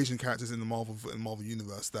playing with Asian characters in the Marvel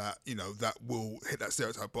universe that that will hit that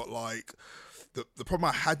stereotype. But like the problem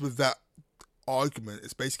I had with that argument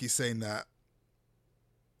is basically saying that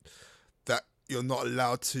you're not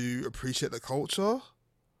allowed to appreciate the culture.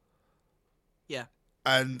 Yeah,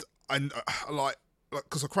 and like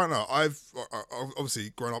because I've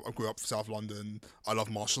obviously grown up. I grew up in South London. I love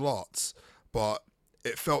martial arts, but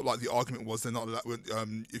it felt like the argument was they're not allowed.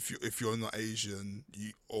 If you're not Asian,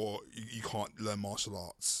 you can't learn martial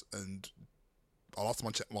arts. And I last time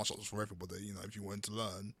I checked, martial arts was for everybody. If you wanted to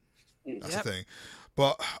learn, that's the thing.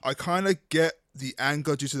 But I kind of get the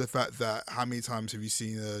anger due to the fact that how many times have you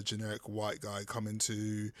seen a generic white guy come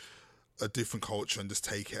into a different culture and just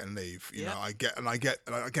take it and leave. I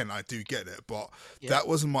do get it, but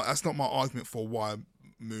that's not my argument for why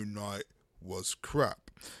Moon Knight was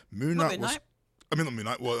crap. Iron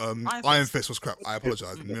Fist was crap. I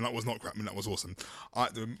apologize. Moon Knight was not crap. Moon Knight was awesome. I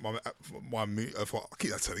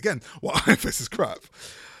keep that said again. Why Iron Fist is crap.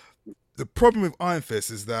 The problem with Iron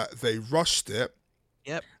Fist is that they rushed it.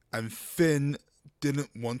 Yep. And Finn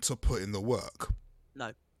didn't want to put in the work.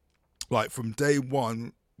 No. Like from day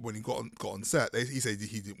one, when he got on set, he said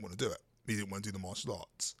he didn't want to do it. He didn't want to do the martial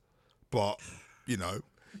arts. But, you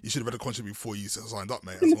should have read a contract before you signed up,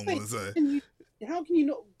 mate. That's what I want to say. How can you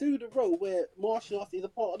not do the role where martial arts is a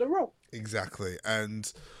part of the role? Exactly.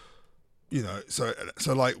 And, so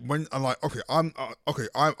like when I'm like, I'm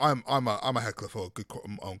a heckler for good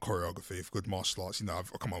choreography, for good martial arts. We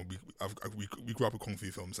grew up with kung fu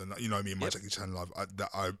films, and me and my Jackie Chan love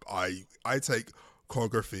I take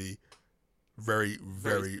choreography very,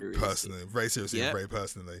 very personally, very seriously, and very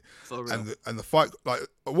personally. And the fight, like,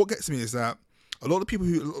 what gets me is that a lot of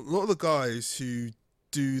the guys who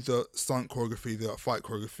do the stunt choreography, the fight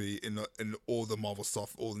choreography in all the Marvel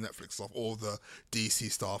stuff, all the Netflix stuff, all the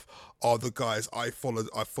DC stuff, are the guys I followed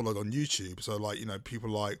on YouTube. So like people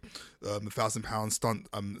like the 1,000 Pound Stunt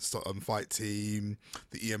Fight Team,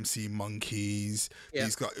 the EMC Monkeys. Yeah.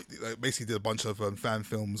 These guys basically did a bunch of fan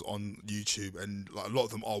films on YouTube, and like a lot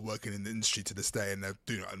of them are working in the industry to this day, and they're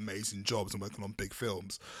doing amazing jobs and working on big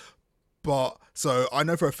films. But so I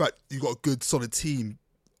know for a fact you've got a good solid team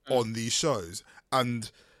on these shows.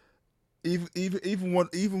 And even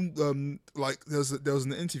like there was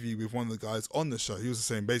an interview with one of the guys on the show. He was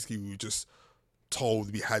saying basically we were just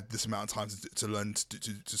told we had this amount of time to learn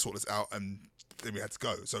to sort this out and then we had to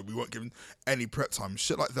go. So we weren't given any prep time.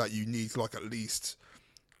 Shit like that, you need like at least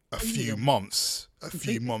a few months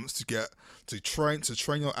to get to train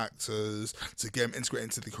your actors, to get them integrated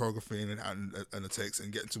into the choreography and the takes,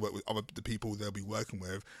 and get to work with the people they'll be working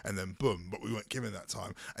with, and then boom. But we weren't given that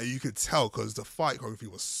time, and you could tell because the fight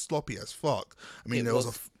choreography was sloppy as fuck. I mean, there was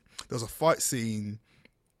a fight scene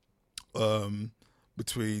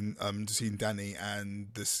between Danny and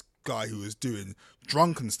this guy who was doing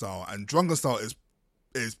Drunken Style, and Drunken Style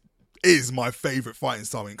is my favorite fighting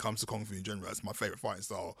style when it comes to Kung Fu in general. It's my favorite fighting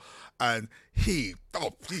style. And he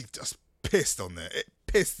just pissed on there. It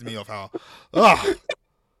pissed me off how...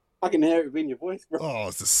 I can hear it in your voice, bro. Oh,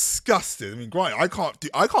 it's disgusting. I mean, granted,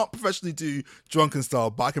 I can't professionally do Drunken Style,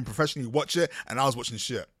 but I can professionally watch it, and I was watching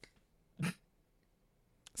shit.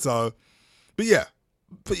 So, but yeah.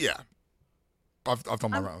 I've done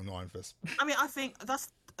my round on Iron Fist. I mean, I think that's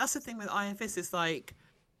the thing with Iron Fist, is like,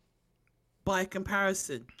 by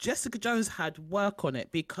comparison, Jessica Jones had work on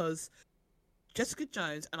it, because Jessica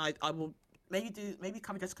Jones, and I will maybe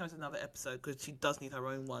cover Jessica Jones in another episode because she does need her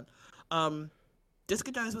own one.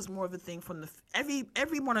 Jessica Jones was more of a thing from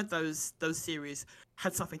every one of those series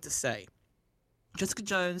had something to say. Jessica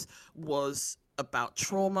Jones was about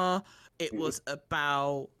trauma. It was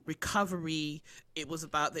about recovery. It was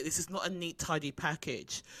about that this is not a neat, tidy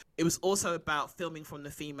package. It was also about filming from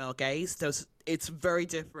the female gaze. It's very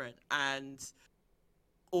different, and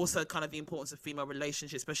also kind of the importance of female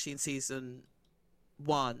relationships, especially in season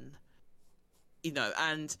 1. You know,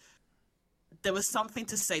 and there was something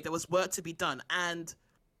to say. There was work to be done, and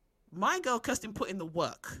my girl Kirsten put in the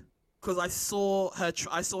work. Because I saw her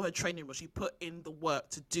training where she put in the work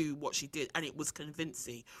to do what she did, and it was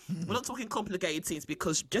convincing. We're not talking complicated scenes,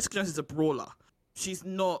 because Jessica Jones is a brawler. She's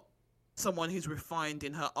not someone who's refined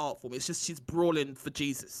in her art form. It's just she's brawling for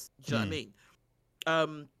Jesus. Do you know what I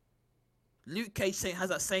mean? Luke Cage has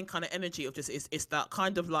that same kind of energy of just it's that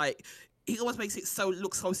kind of like, he almost makes it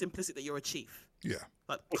look so simplistic that you're a chief. Yeah.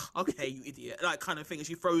 Like, okay, you idiot. That kind of thing, as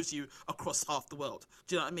she throws you across half the world.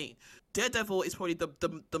 Do you know what I mean? Daredevil is probably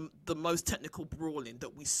the most technical brawling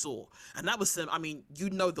that we saw. And that was, I mean,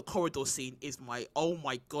 the corridor scene is oh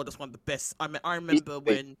my God, that's one of the best. I remember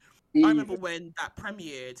when that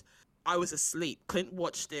premiered, I was asleep. Clint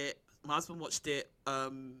watched it, my husband watched it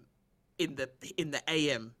in the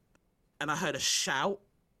AM, and I heard a shout,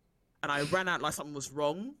 and I ran out like something was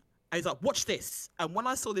wrong. And he's like, watch this. And when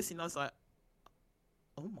I saw this scene, I was like,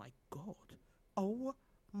 oh my God. Oh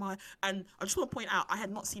my. And I just want to point out, I had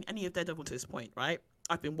not seen any of Daredevil to this point, right?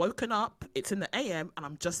 I've been woken up, it's in the AM, and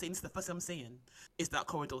I'm just seeing, the first thing I'm seeing is that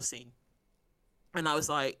corridor scene. And I was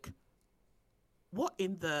like, what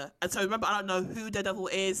in the... And so remember, I don't know who Daredevil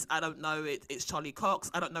is. I don't know it's Charlie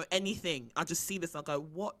Cox. I don't know anything. I just see this and I go,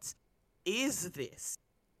 what is this?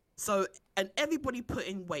 So, and everybody put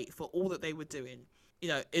in weight for all that they were doing. You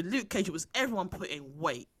know, in Luke Cage, it was everyone put in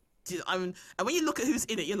weight. I mean, and when you look at who's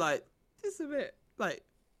in it, you're like, this is a bit like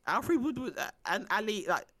Alfred Woodward and Ali,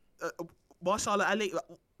 like Mahershala Ali. Like,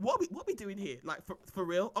 what are we doing here? Like for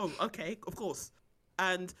real? Oh, okay, of course.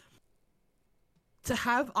 And to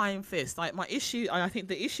have Iron Fist, like I think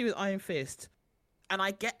the issue with Iron Fist, and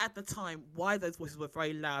I get at the time why those voices were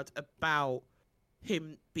very loud about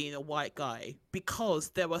him being a white guy, because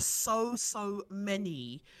there were so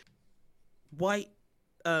many white,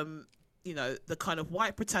 you know, the kind of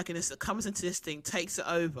white protagonist that comes into this thing, takes it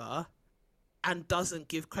over, and doesn't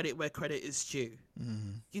give credit where credit is due.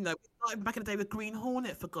 You know, like back in the day with Green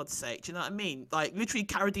Hornet, for God's sake. Do you know what I mean? Like, literally,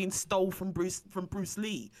 Carradine stole from Bruce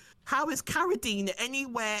Lee. How is Carradine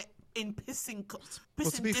anywhere in pissing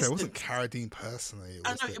well, to be fair, it wasn't Carradine personally.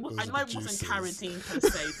 I know it wasn't Carradine per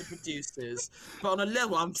se, the producers. But on a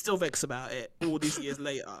level, I'm still vexed about it all these years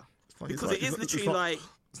later. Because it is literally like...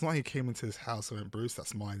 It's not like he came into his house and went, Bruce,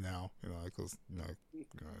 that's mine now. You know, because, you know,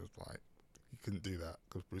 it's like... You couldn't do that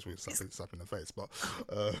because Bruce was slapping in the face, but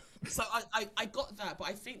so I got that, but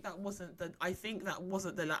I think that wasn't the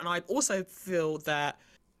and I also feel that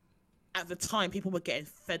at the time people were getting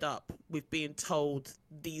fed up with being told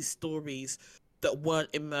these stories that weren't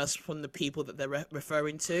immersed from the people that they're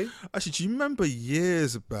referring to. Actually, do you remember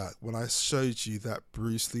years back when I showed you that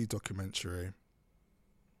Bruce Lee documentary?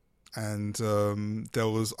 And there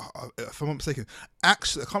was, if I'm not mistaken,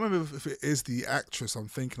 actually, I can't remember if it is the actress I'm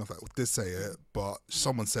thinking of that did say it, but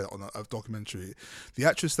someone said it on a documentary. The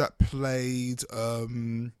actress that played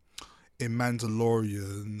in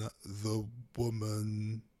Mandalorian, the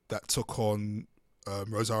woman that took on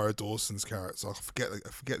Rosario Dawson's character. I forget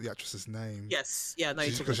the actress's name. Yes, yeah, I know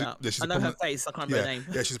you're talking about. I know her face. I can't remember her name.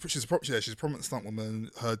 Yeah, she's a prominent stunt woman.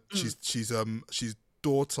 She's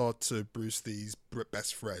daughter to Bruce Lee's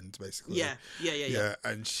best friend, basically. Yeah.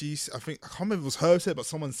 And she's, I think, I can't remember if it was her said, but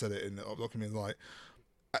someone said it in the document, like,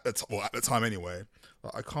 at the time anyway,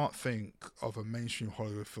 like, I can't think of a mainstream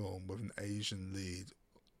Hollywood film with an Asian lead,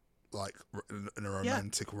 like, in a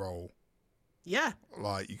romantic role. Yeah.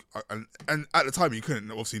 Like, and at the time you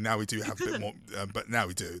couldn't. Obviously now we do have a bit more, but now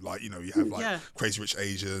we do. Like, you know, you have like Crazy Rich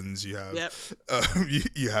Asians. You have,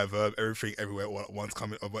 you have Everything Everywhere All at Once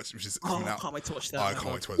coming, which is coming out. I can't wait to watch that. I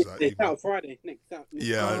can't wait to watch that. It's out Friday next out.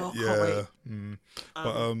 Yeah. And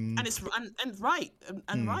it's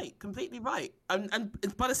right, completely right.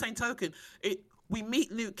 And by the same token, we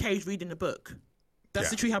meet Luke Cage reading the book. That's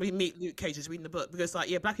literally how we meet Luke Cage, is reading the book. Because,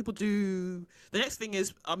 like, black people do... The next thing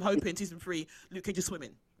is, I'm hoping, season 3, Luke Cage is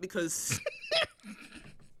swimming. Because...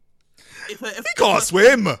 he can't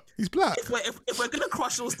swim! He's black. If we're going to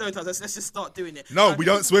crush all stereotypes, let's just start doing it. No, we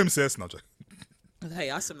don't swim, sis. No, hey,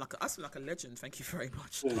 I swim like a legend. Thank you very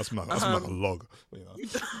much. I swim like a log. You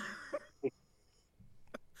know.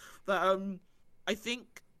 But, I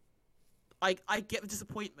think... I get the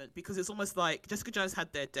disappointment, because it's almost like Jessica Jones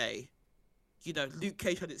had their day. You know, Luke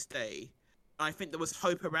Cage had its day. I think there was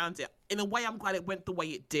hope around it. In a way, I'm glad it went the way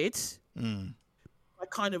it did. I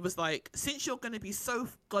kind of was like, since you're going to be so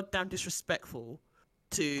goddamn disrespectful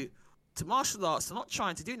to martial arts, to not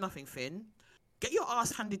trying to do nothing, Finn, get your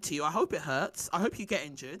ass handed to you. I hope it hurts. I hope you get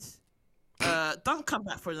injured. Don't come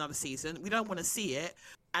back for another season. We don't want to see it.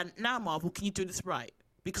 And now, Marvel, can you do this right?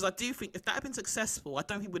 Because I do think if that had been successful, I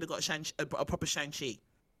don't think we'd have got a proper Shang-Chi.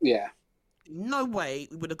 Yeah. No way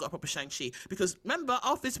we would have got a proper Shang-Chi. Because remember,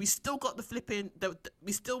 after this, we still got the flipping...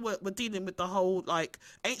 We still were dealing with the whole, like,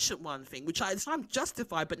 Ancient One thing, which I at the time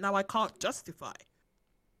justified, but now I can't justify.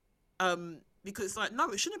 Because, like, no,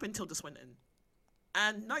 it shouldn't have been Tilda Swinton.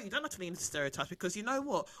 And no, you don't have to lean into stereotypes, because you know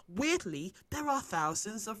what? Weirdly, there are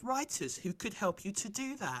thousands of writers who could help you to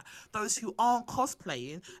do that. Those who aren't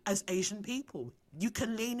cosplaying as Asian people. You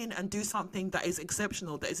can lean in and do something that is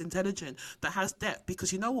exceptional, that is intelligent, that has depth,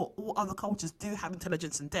 because you know what? All other cultures do have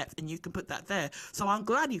intelligence and depth, and you can put that there. So I'm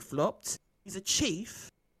glad he flopped. He's a chief.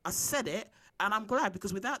 I said it, and I'm glad,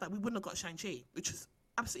 because without that, we wouldn't have got Shang-Chi, which is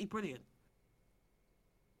absolutely brilliant.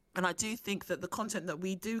 And I do think that the content that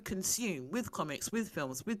we do consume with comics, with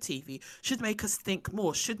films, with TV should make us think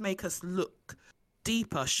more, should make us look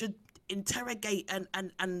deeper, should interrogate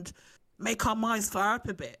and make our minds fire up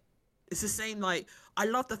a bit. It's the same, like, I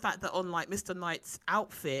love the fact that on, like, Mr. Knight's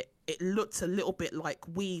outfit, it looked a little bit like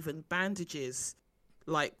weave and bandages,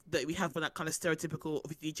 like, that we have for that kind of stereotypical of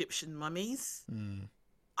the Egyptian mummies.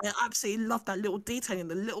 I absolutely love that little detailing,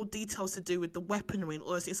 the little details to do with the weaponry and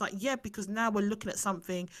all this. It's like, yeah, because now we're looking at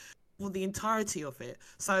something for the entirety of it.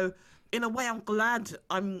 So, in a way, I'm glad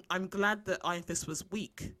that Iron Fist was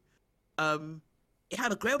weak. It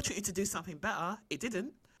had a great opportunity to do something better. It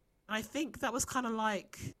didn't. And I think that was kind of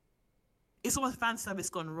like... It's almost fan service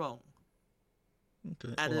gone wrong.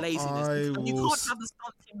 Okay. And laziness. You can't have the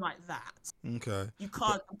stunt team like that. Okay. You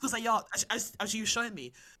can't, because they are, as you showed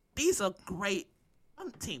me, these are great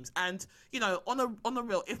stunt teams. And, you know, on the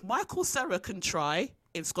real, if Michael Cera can try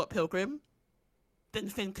in Scott Pilgrim, then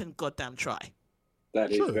Finn can goddamn try. That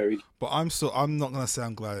is very... But I'm not going to say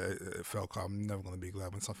I'm glad it failed, because I'm never going to be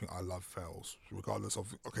glad when something I love fails, regardless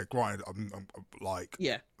of... Okay, granted, I'm like...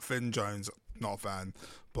 Yeah. Finn Jones, not a fan,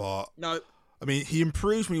 but... No. I mean, he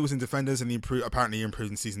improved when he was in Defenders, and apparently he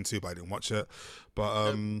improved in Season 2, but I didn't watch it.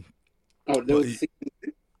 But...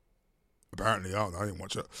 apparently, I didn't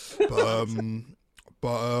watch it.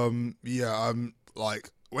 But, yeah, I'm like...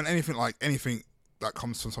 When anything that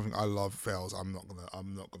comes from something I love fails, I'm not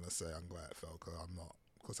gonna say I'm glad it failed, because I'm not.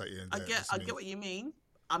 Because I get what you mean.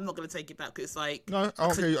 I'm not gonna take it back, because it's like... No,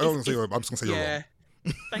 okay, I don't want to say you're wrong. I'm just gonna say you're wrong.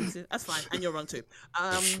 Thanks, that's fine, and you're wrong too.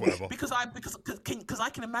 Whatever. Because I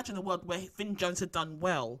can imagine a world where Finn Jones had done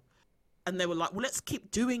well, and they were like, well, let's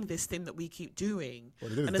keep doing this thing that we keep doing,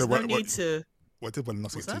 and there's no need to... Well, it did well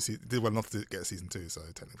enough to get Season 2, so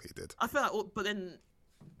technically it did. I feel like, but then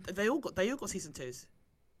they all got Season 2s.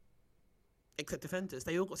 Except Defenders,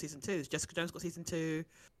 they all got Season 2s. Jessica Jones got Season 2.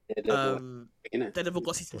 Daredevil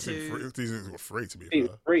got Season 2. Season 3, to be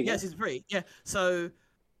fair. Yeah, Season 3. Yeah, so,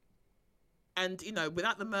 and you know,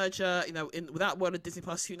 without the merger, you know, without World of Disney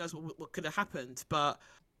Plus, who knows what could have happened? But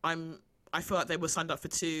I feel like they were signed up for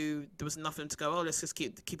 2. There was enough for them to go, oh, let's just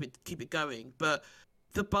keep it going. But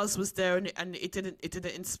the buzz was there, and it didn't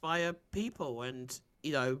inspire people. And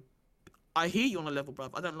you know, I hear you on a level,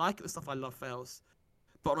 bruv. I don't like it when stuff I love fails,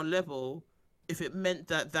 but on a level, if it meant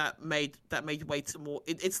that made way to more,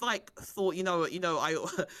 it's like Thor. You know, I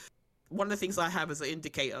one of the things I have as an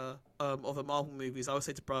indicator of a Marvel movie is I always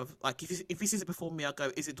say to bruv, like if he sees it before me, I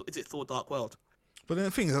go, is it Thor: Dark World? But then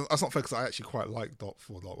the thing is, that's not fair because I actually quite like Dot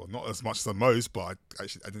for Dot. Well, not as much as most, but I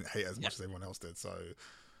didn't hate it as much as everyone else did. So,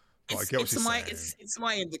 but I get what you're saying. It's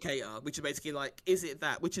my indicator, which is basically like, is it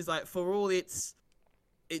that? Which is like, for all it's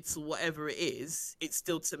whatever it is, it's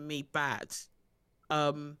still to me bad.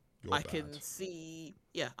 I can see,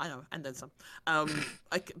 yeah, I know, and then some. And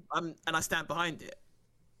I stand behind it.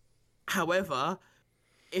 However,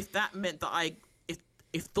 if that meant that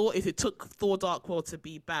if it took Thor: Dark World to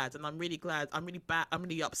be bad, and I'm really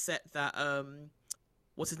upset that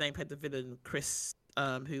what's his name played the villain, Chris,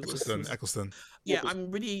 who was Eccleston. Yeah,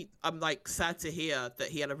 I'm like sad to hear that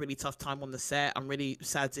he had a really tough time on the set. I'm really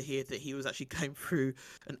sad to hear that he was actually going through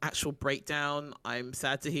an actual breakdown. I'm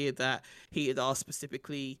sad to hear that he had asked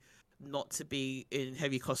specifically not to be in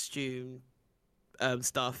heavy costume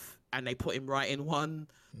stuff, and they put him right in one,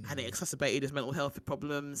 and it exacerbated his mental health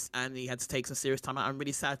problems, and he had to take some serious time out. I'm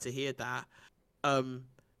really sad to hear that.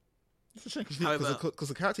 It's a shame because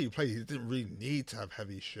the character you play, he didn't really need to have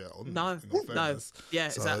heavy shit on. No, yeah,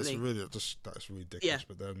 so exactly. That's really ridiculous. Yeah,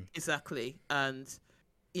 but then exactly, and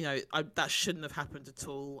that shouldn't have happened at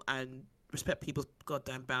all. And respect people's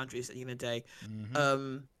goddamn boundaries at the end of the day.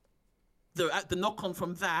 The knock on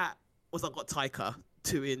from that was I got Taika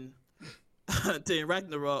doing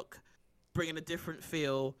Ragnarok, bringing a different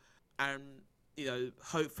feel, and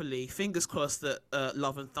hopefully, fingers crossed that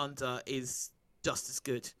Love and Thunder is just as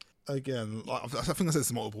good. Again, like, I think I said this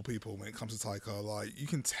to multiple people when it comes to Taika. Like, you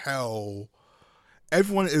can tell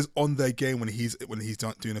everyone is on their game when he's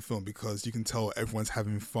doing a film, because you can tell everyone's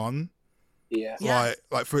having fun. Yeah.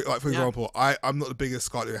 Like for example, I'm not the biggest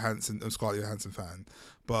Scarlett Johansson fan,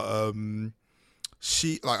 but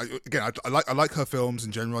she, like, again, I like her films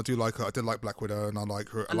in general. I do like her. I did like Black Widow, and I like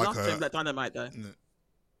her. I like her. Black Dynamite though.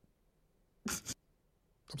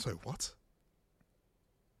 I'm sorry, what?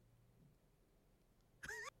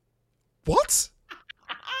 What?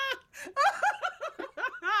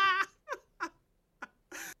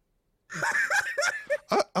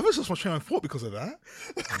 I've just lost my train of thought because of that.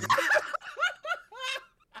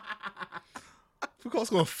 I forgot what I was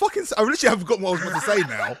going to fucking say. I literally have forgotten what I was going to say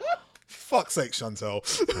now. Fuck's sake, Chantel.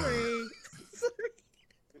 Sorry.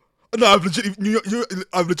 No, I've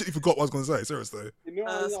legitimately forgot what I was going to say. Seriously.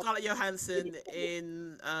 Scarlett Johansson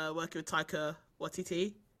in working with Taika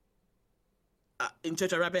Waititi in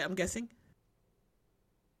Jojo Rabbit, I'm guessing.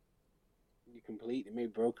 You completely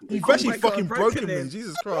made broken. You've actually fucking broken me.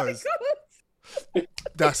 Jesus Christ.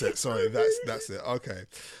 That's it. Sorry, that's it. Okay,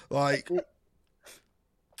 like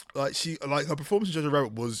her performance in Jojo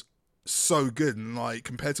Rabbit was so good, and like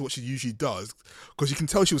compared to what she usually does, because you can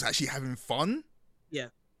tell she was actually having fun. Yeah.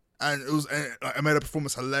 And it made her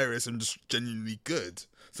performance hilarious and just genuinely good.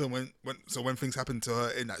 So when things happen to her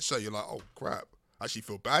in that show, you're like, oh crap, I actually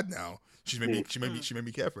feel bad now. She made me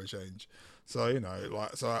care for a change. So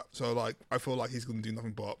I feel like he's going to do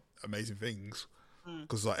nothing but amazing things,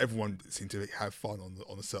 because like everyone seemed to have fun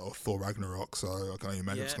on the set of Thor Ragnarok. So I can only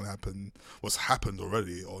imagine what's going to happen. What's happened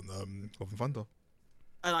already on Love and Thunder.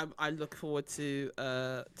 And I look forward to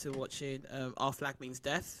watching Our Flag Means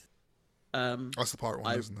Death. That's the pirate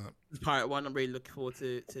one, isn't it? The pirate one. I'm really looking forward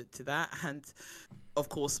to that, and of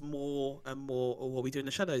course more and more of What We Do in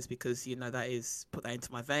the Shadows, because that is put that into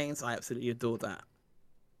my veins. I absolutely adore that.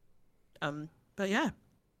 But yeah.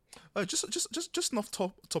 Just an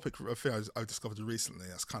off-topic thing I discovered recently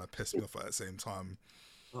that's kind of pissed me off at the same time.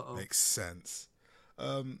 Makes sense.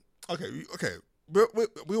 Okay.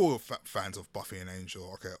 We all fans of Buffy and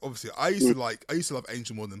Angel. Okay, obviously I used to love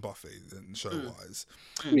Angel more than Buffy show wise.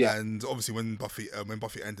 Yeah. And obviously when Buffy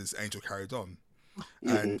ended, Angel carried on.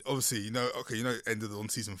 And obviously it ended on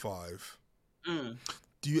season 5.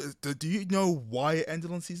 Do you know why it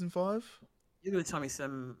ended on season 5? You're going to tell me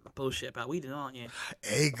some bullshit about Whedon, aren't you?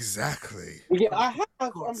 Exactly. Yeah, I have.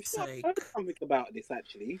 I'm sure I heard something about this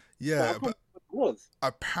actually. Yeah, but it was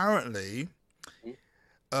apparently,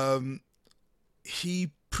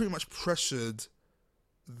 he pretty much pressured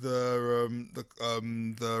the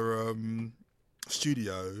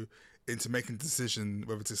studio into making the decision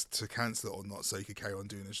whether to cancel it or not, so he could carry on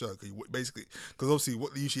doing the show. Because obviously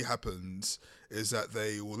what usually happens is that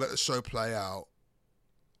they will let the show play out,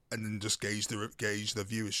 and then just gauge the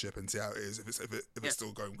viewership and see how it is. If it's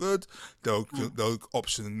still going good, they'll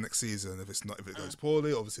option the next season. If it goes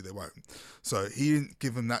poorly, obviously they won't. So he didn't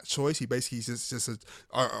give them that choice. He basically just said,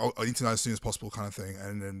 I need to know as soon as possible, kind of thing.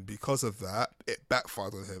 And then because of that, it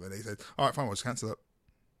backfired on him, and they said, all right, fine, we'll just cancel it.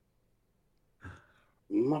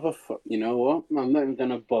 Motherfucker, you know what? I'm not even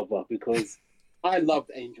gonna bother, because I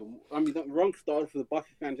loved Angel. I mean, the wrong start for the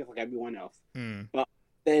Buffy fan, just like everyone else. But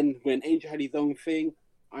then when Angel had his own thing,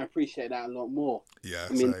 I appreciate that a lot more. Yeah,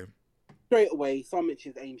 I mean, same. straight away, someone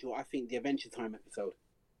mentions Angel. I think the Adventure Time episode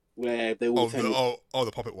where they all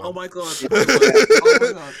the puppet one. Oh my god! Yeah. Oh my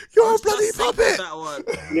god! You're a bloody puppet. That one.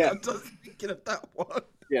 Yeah. I'm just thinking of that one.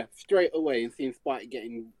 Yeah, straight away, and seeing Spike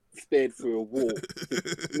getting speared through a wall.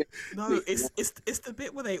 No, it's the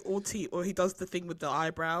bit where they all or he does the thing with the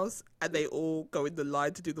eyebrows, and they all go in the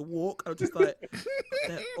line to do the walk. I'm just like,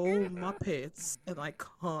 they're all Muppets, and I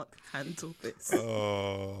can't handle this.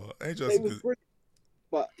 Oh, Angel. It was brilliant.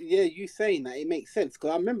 But yeah, you saying that, it makes sense, because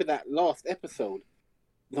I remember that last episode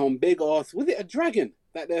on Big Ass. Was it a dragon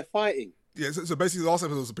that they're fighting? Yeah, so basically the last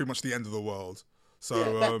episode was pretty much the end of the world.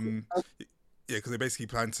 So because they basically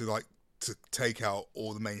plan to take out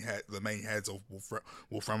all the main heads of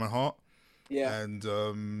Wolfram and Hart. Yeah.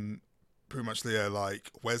 And pretty much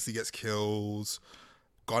Wesley gets killed,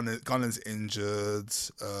 Gunnan's injured,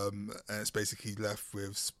 and it's basically left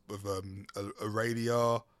with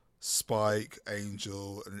Aurelia, Spike,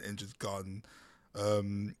 Angel, and an injured Gunn.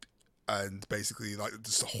 And basically,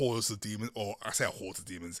 just hordes of demons, or I say a horde of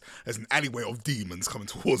demons, there's an alleyway of demons coming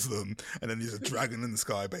towards them, and then there's a dragon in the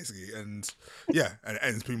sky, basically, and yeah, and it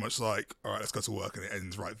ends pretty much like, all right, let's go to work, and it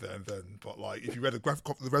ends right there and then. But if you read the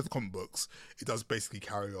comic books, it does basically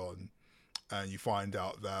carry on, and you find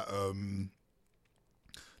out that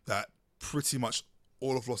that pretty much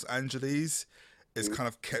all of Los Angeles is kind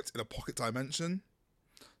of kept in a pocket dimension.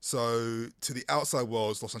 So to the outside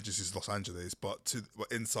world, Los Angeles is Los Angeles, but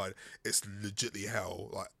inside, it's legitly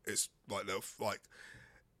hell. It's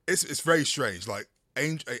very strange.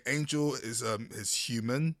 Angel is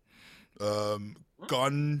human.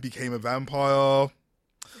 Gunn became a vampire.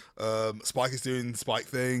 Spike is doing Spike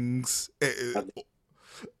things.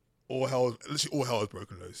 All hell is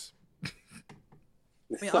broken loose.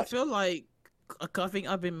 I feel like I think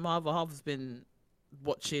my other half has been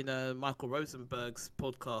watching Michael Rosenberg's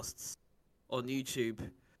podcasts on YouTube, and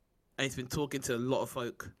he's been talking to a lot of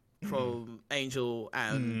folk from Angel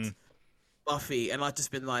and Buffy, and I've just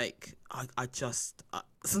been like,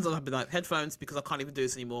 sometimes I've been like headphones because I can't even do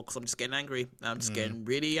this anymore because I'm just getting angry. I'm just getting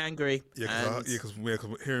really angry. Yeah, because we're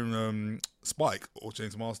hearing Spike or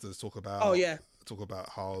James Masters talk about how he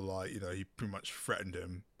pretty much threatened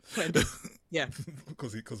him. Yeah,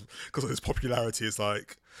 because of his popularity, it's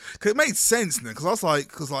cause it made sense then. Because I was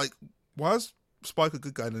like, why is Spike a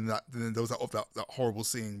good guy? And then there was that horrible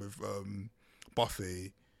scene with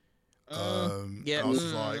Buffy. Yeah, I was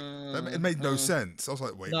it made no sense. I was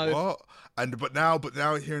like, wait, what? But now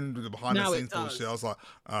hearing the behind the scenes bullshit, I was like,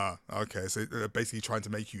 okay, so they're basically trying to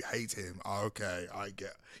make you hate him. Okay, I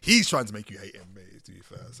get. He's trying to make you hate him. To be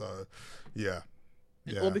fair, so yeah.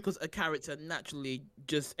 Yeah. Or because a character naturally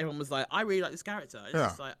everyone was like, I really like this character. And it's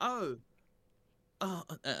just like, oh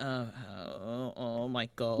my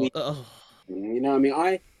god. You know what I mean?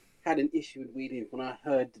 I had an issue with Whedon when I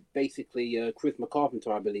heard basically Chris McCarpenter,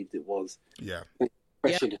 I believed it was. Yeah.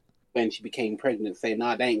 Pressured when she became pregnant, saying,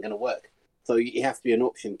 nah, that ain't going to work. So it has to be an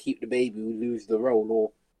option. Keep the baby, we lose the role,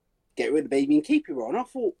 or get rid of the baby and keep your role. And I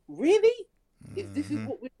thought, really? If this is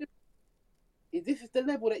what we're doing? If this is the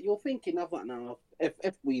level that you're thinking? I was like, no,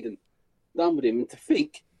 F Whedon. Done with him. And to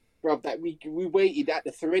think, bruv, that we waited at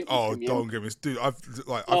the Serenity. Oh, don't get me, dude. I've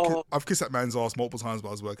kissed that man's ass multiple times, but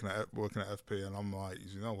I was working at FP, and I'm like,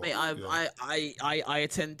 you know what? Mate, I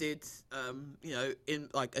attended, in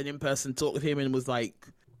an in-person talk with him, and was like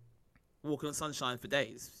walking on sunshine for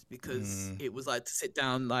days because it was to sit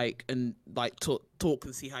down and talk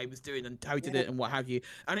and see how he was doing and how he did it and what have you,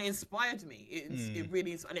 and it inspired me. It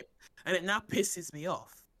really is, and it now pisses me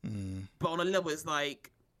off. But on a level, it's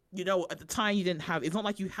like, at the time you didn't have. It's not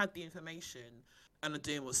like you had the information and are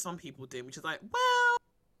doing what some people did, which is like, well,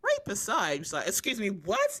 rape aside, it's like, excuse me,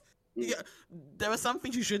 what? Yeah, there are some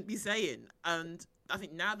things you shouldn't be saying, and I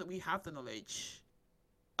think now that we have the knowledge,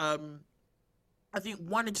 I think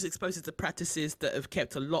one, it just exposes the practices that have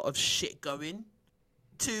kept a lot of shit going.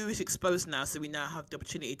 Two, it's exposed now, so we now have the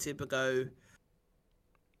opportunity to go,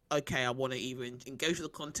 okay, I want to either engage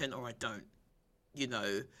with the content or I don't.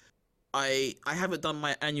 I haven't done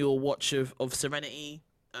my annual watch of Serenity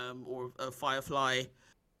or Firefly.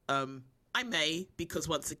 I may, because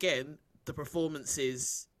once again, the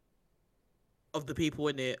performances of the people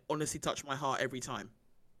in it honestly touch my heart every time.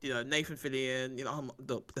 Nathan Fillion,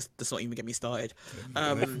 let's not even get me started.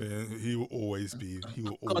 He will always be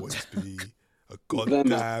a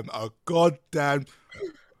goddamn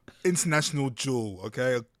international jewel,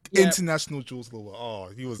 okay? International jewels of the world. Oh,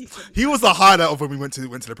 he was the highlight of when we went to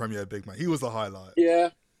the premiere, big man. He was the highlight. Yeah,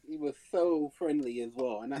 he was so friendly as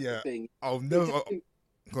well, and that's the thing. I'll never. Go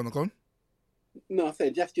on. No, I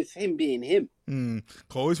said just him being him. I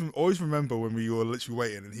always remember when we were literally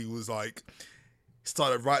waiting, and he was like,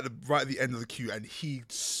 started right at the end of the queue, and he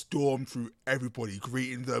stormed through everybody,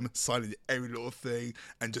 greeting them, signing every little thing,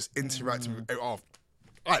 and just interacting with. Oh,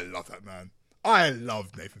 I love that man. I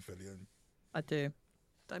love Nathan Fillion. I do.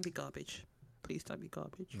 Don't be garbage. Please don't be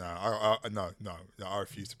garbage. No, I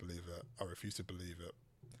refuse to believe it. I refuse to believe it.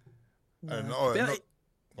 No. And go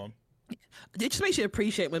on. It just makes you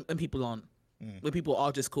appreciate when people aren't. When people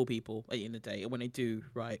are just cool people at the end of the day, and when they do,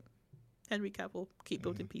 right? Henry Cavill, keep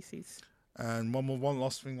building PCs. And one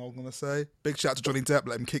last thing I'm gonna say. Big shout out to Johnny Depp.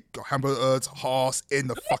 Let him kick Amber Heard's ass in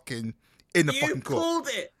the fucking fucking court. You called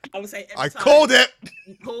it. I would say I called it.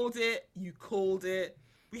 You called it. You called it.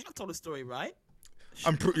 We have told a story, right?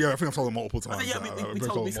 I think I've told it multiple times. We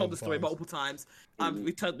told the story multiple times.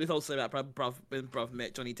 We told the story about when Bruv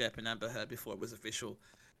met Johnny Depp and Amber Heard before it was official,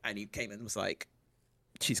 and he came in and was like,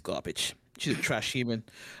 "She's garbage. She's a trash human."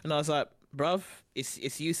 And I was like, "Bruv,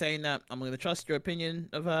 it's you saying that. I'm going to trust your opinion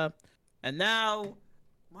of her." And now,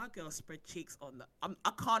 my girl spread cheeks on the.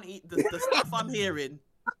 I can't eat the stuff I'm hearing.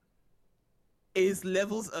 Is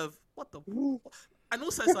levels of what the, and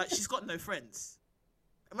also it's like she's got no friends.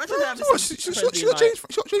 Imagine having she got James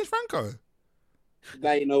Franco.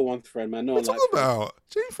 That ain't no one's friend, man. No what one are you talking about?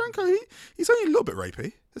 James Franco, he's only a little bit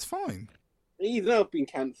rapey. It's fine. He's now been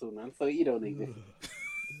cancelled, man, so you don't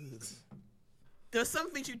exist. There's some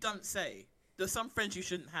things you don't say. There's some friends you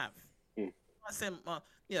shouldn't have. I say,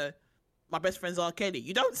 my best friends are Kelly.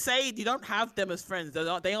 You don't have them as friends. They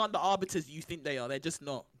aren't the arbiters you think they are. They're just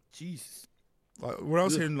not. Jeez. Like when I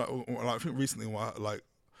was hearing, I think recently,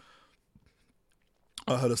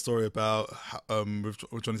 I heard a story about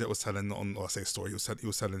with Johnny Depp was telling he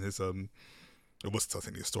was telling his it was I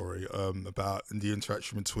think a story about the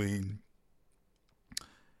interaction between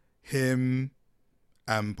him,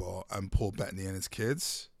 Amber, and Paul Bettany and his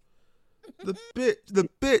kids. The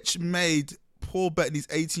bitch made Paul Bettany's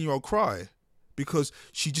 18-year-old cry because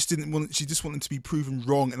she just wanted to be proven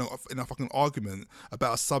wrong in a fucking argument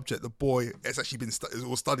about a subject the boy has actually been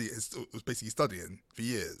was basically studying for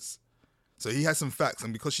years. So he had some facts,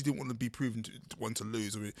 and because she didn't want to be proven to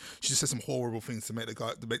lose, she just said some horrible things to make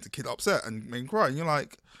the kid upset and make him cry. And you're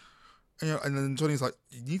like, and then Johnny's like,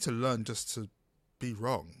 you need to learn just to be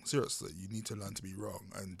wrong. Seriously, you need to learn to be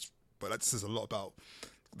wrong. But that says a lot about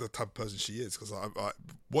the type of person she is, because I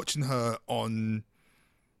watching her on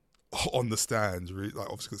the stand, really, like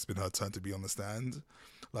obviously it's been her turn to be on the stand,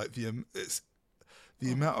 like the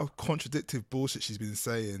amount of contradictive bullshit she's been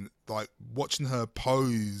saying, like watching her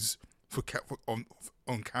pose on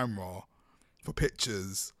camera for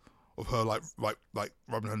pictures of her like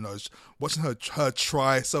rubbing her nose, watching her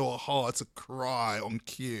try so hard to cry on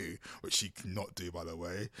cue, which she cannot do, by the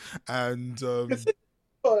way, and earn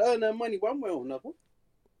her money one way or another.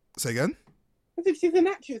 Say again? As if she's an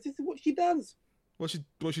actress, this is what she does. Well, she's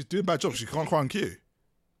doing a bad job. She can't cry on cue.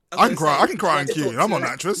 I can cry on cue. I'm not an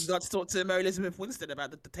actress. You got to talk to Mary Elizabeth Winstead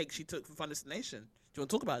about the take she took for Fun Destination. Do you want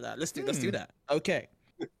to talk about that? Let's do that. Okay.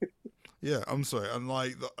 Yeah, I'm sorry. And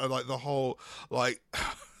like the whole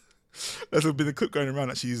there's been a clip going around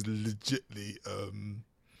that she's legitly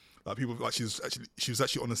like people like she was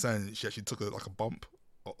actually on the stand. And she actually took a bump.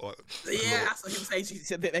 Yeah, that's what he was saying. She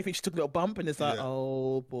said that they think she took a little bump, and it's like,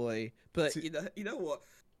 oh boy. But you know what?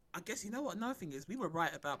 I guess you know what. Another thing is, we were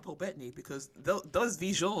right about Paul Bettany because those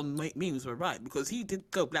Vision memes were right because he did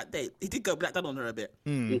go black down on her a bit.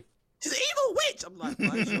 She's an evil witch. I'm like,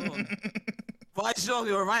 Vision,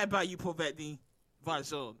 you were right about you, Paul Bettany.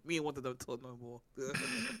 Vision, me and one of them talk no more.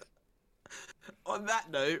 On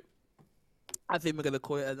that note, I think we're gonna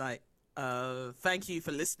call it a night. Thank you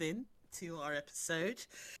for listening to our episode.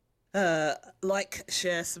 Like,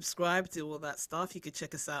 share, subscribe, do all that stuff. You can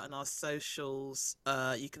check us out on our socials.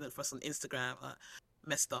 You can look for us on Instagram at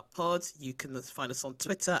Messed Up Pod. You can find us on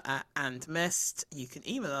Twitter at @andmessed. You can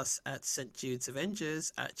email us at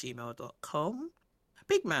stjudesavengers@gmail.com.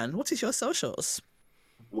 Big man, what is your socials?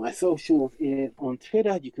 My socials is on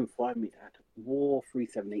Twitter. You can find me at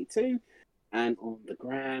War3782 and on the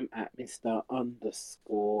gram at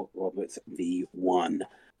Mr_Roberts_V1.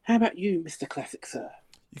 How about you, Mr. Classic Sir?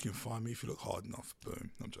 You can find me if you look hard enough.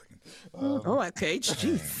 Boom. I'm joking. All right, Cage.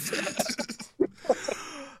 Jeez.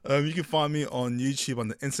 You can find me on YouTube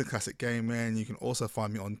under Instant Classic Gaming. You can also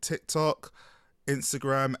find me on TikTok,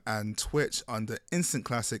 Instagram, and Twitch under Instant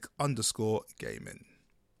Classic_Gaming.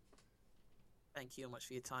 Thank you so much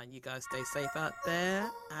for your time. You guys stay safe out there,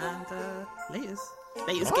 and laters.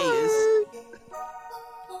 Laters, gators.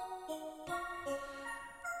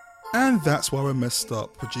 And that's why we're Messed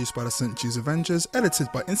Up, produced by the St. Jude's Avengers, edited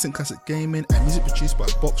by Instant Classic Gaming, and music produced by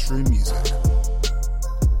Boxroom Music.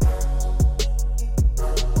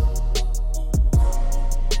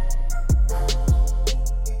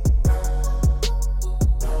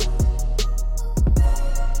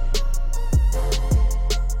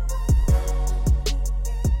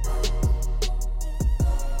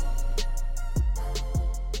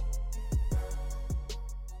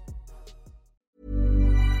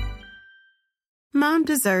 Mom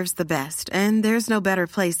deserves the best, and there's no better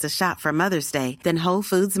place to shop for Mother's Day than Whole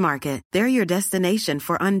Foods Market. They're your destination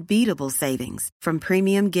for unbeatable savings, from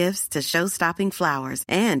premium gifts to show-stopping flowers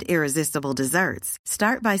and irresistible desserts.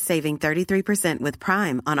 Start by saving 33% with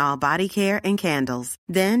Prime on all body care and candles.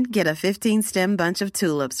 Then get a 15-stem bunch of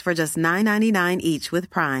tulips for just $9.99 each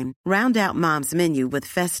with Prime. Round out Mom's menu with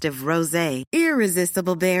festive rosé,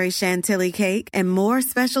 irresistible berry chantilly cake, and more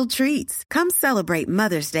special treats. Come celebrate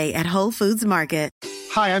Mother's Day at Whole Foods Market.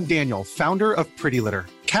 Hi, I'm Daniel, founder of Pretty Litter.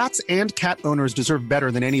 Cats and cat owners deserve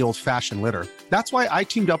better than any old-fashioned litter. That's why I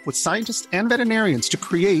teamed up with scientists and veterinarians to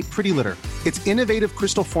create Pretty Litter. Its innovative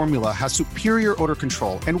crystal formula has superior odor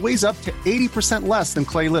control and weighs up to 80% less than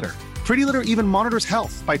clay litter. Pretty Litter even monitors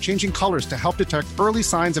health by changing colors to help detect early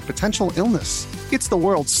signs of potential illness. It's the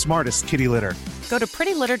world's smartest kitty litter. Go to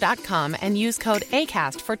prettylitter.com and use code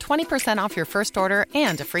ACAST for 20% off your first order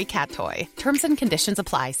and a free cat toy. Terms and conditions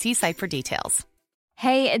apply. See site for details.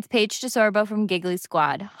 Hey, it's Paige DeSorbo from Giggly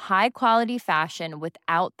Squad. High quality fashion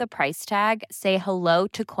without the price tag. Say hello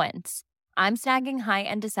to Quince. I'm snagging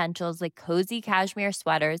high-end essentials like cozy cashmere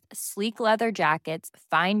sweaters, sleek leather jackets,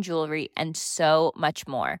 fine jewelry, and so much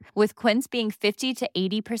more. With Quince being 50 to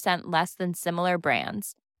 80% less than similar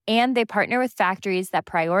brands. And they partner with factories that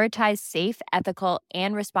prioritize safe, ethical,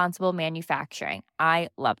 and responsible manufacturing. I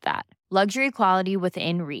love that. Luxury quality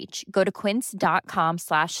within reach. Go to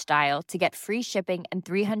quince.com/style to get free shipping and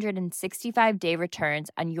 365-day returns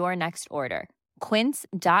on your next order.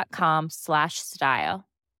 Quince.com/style.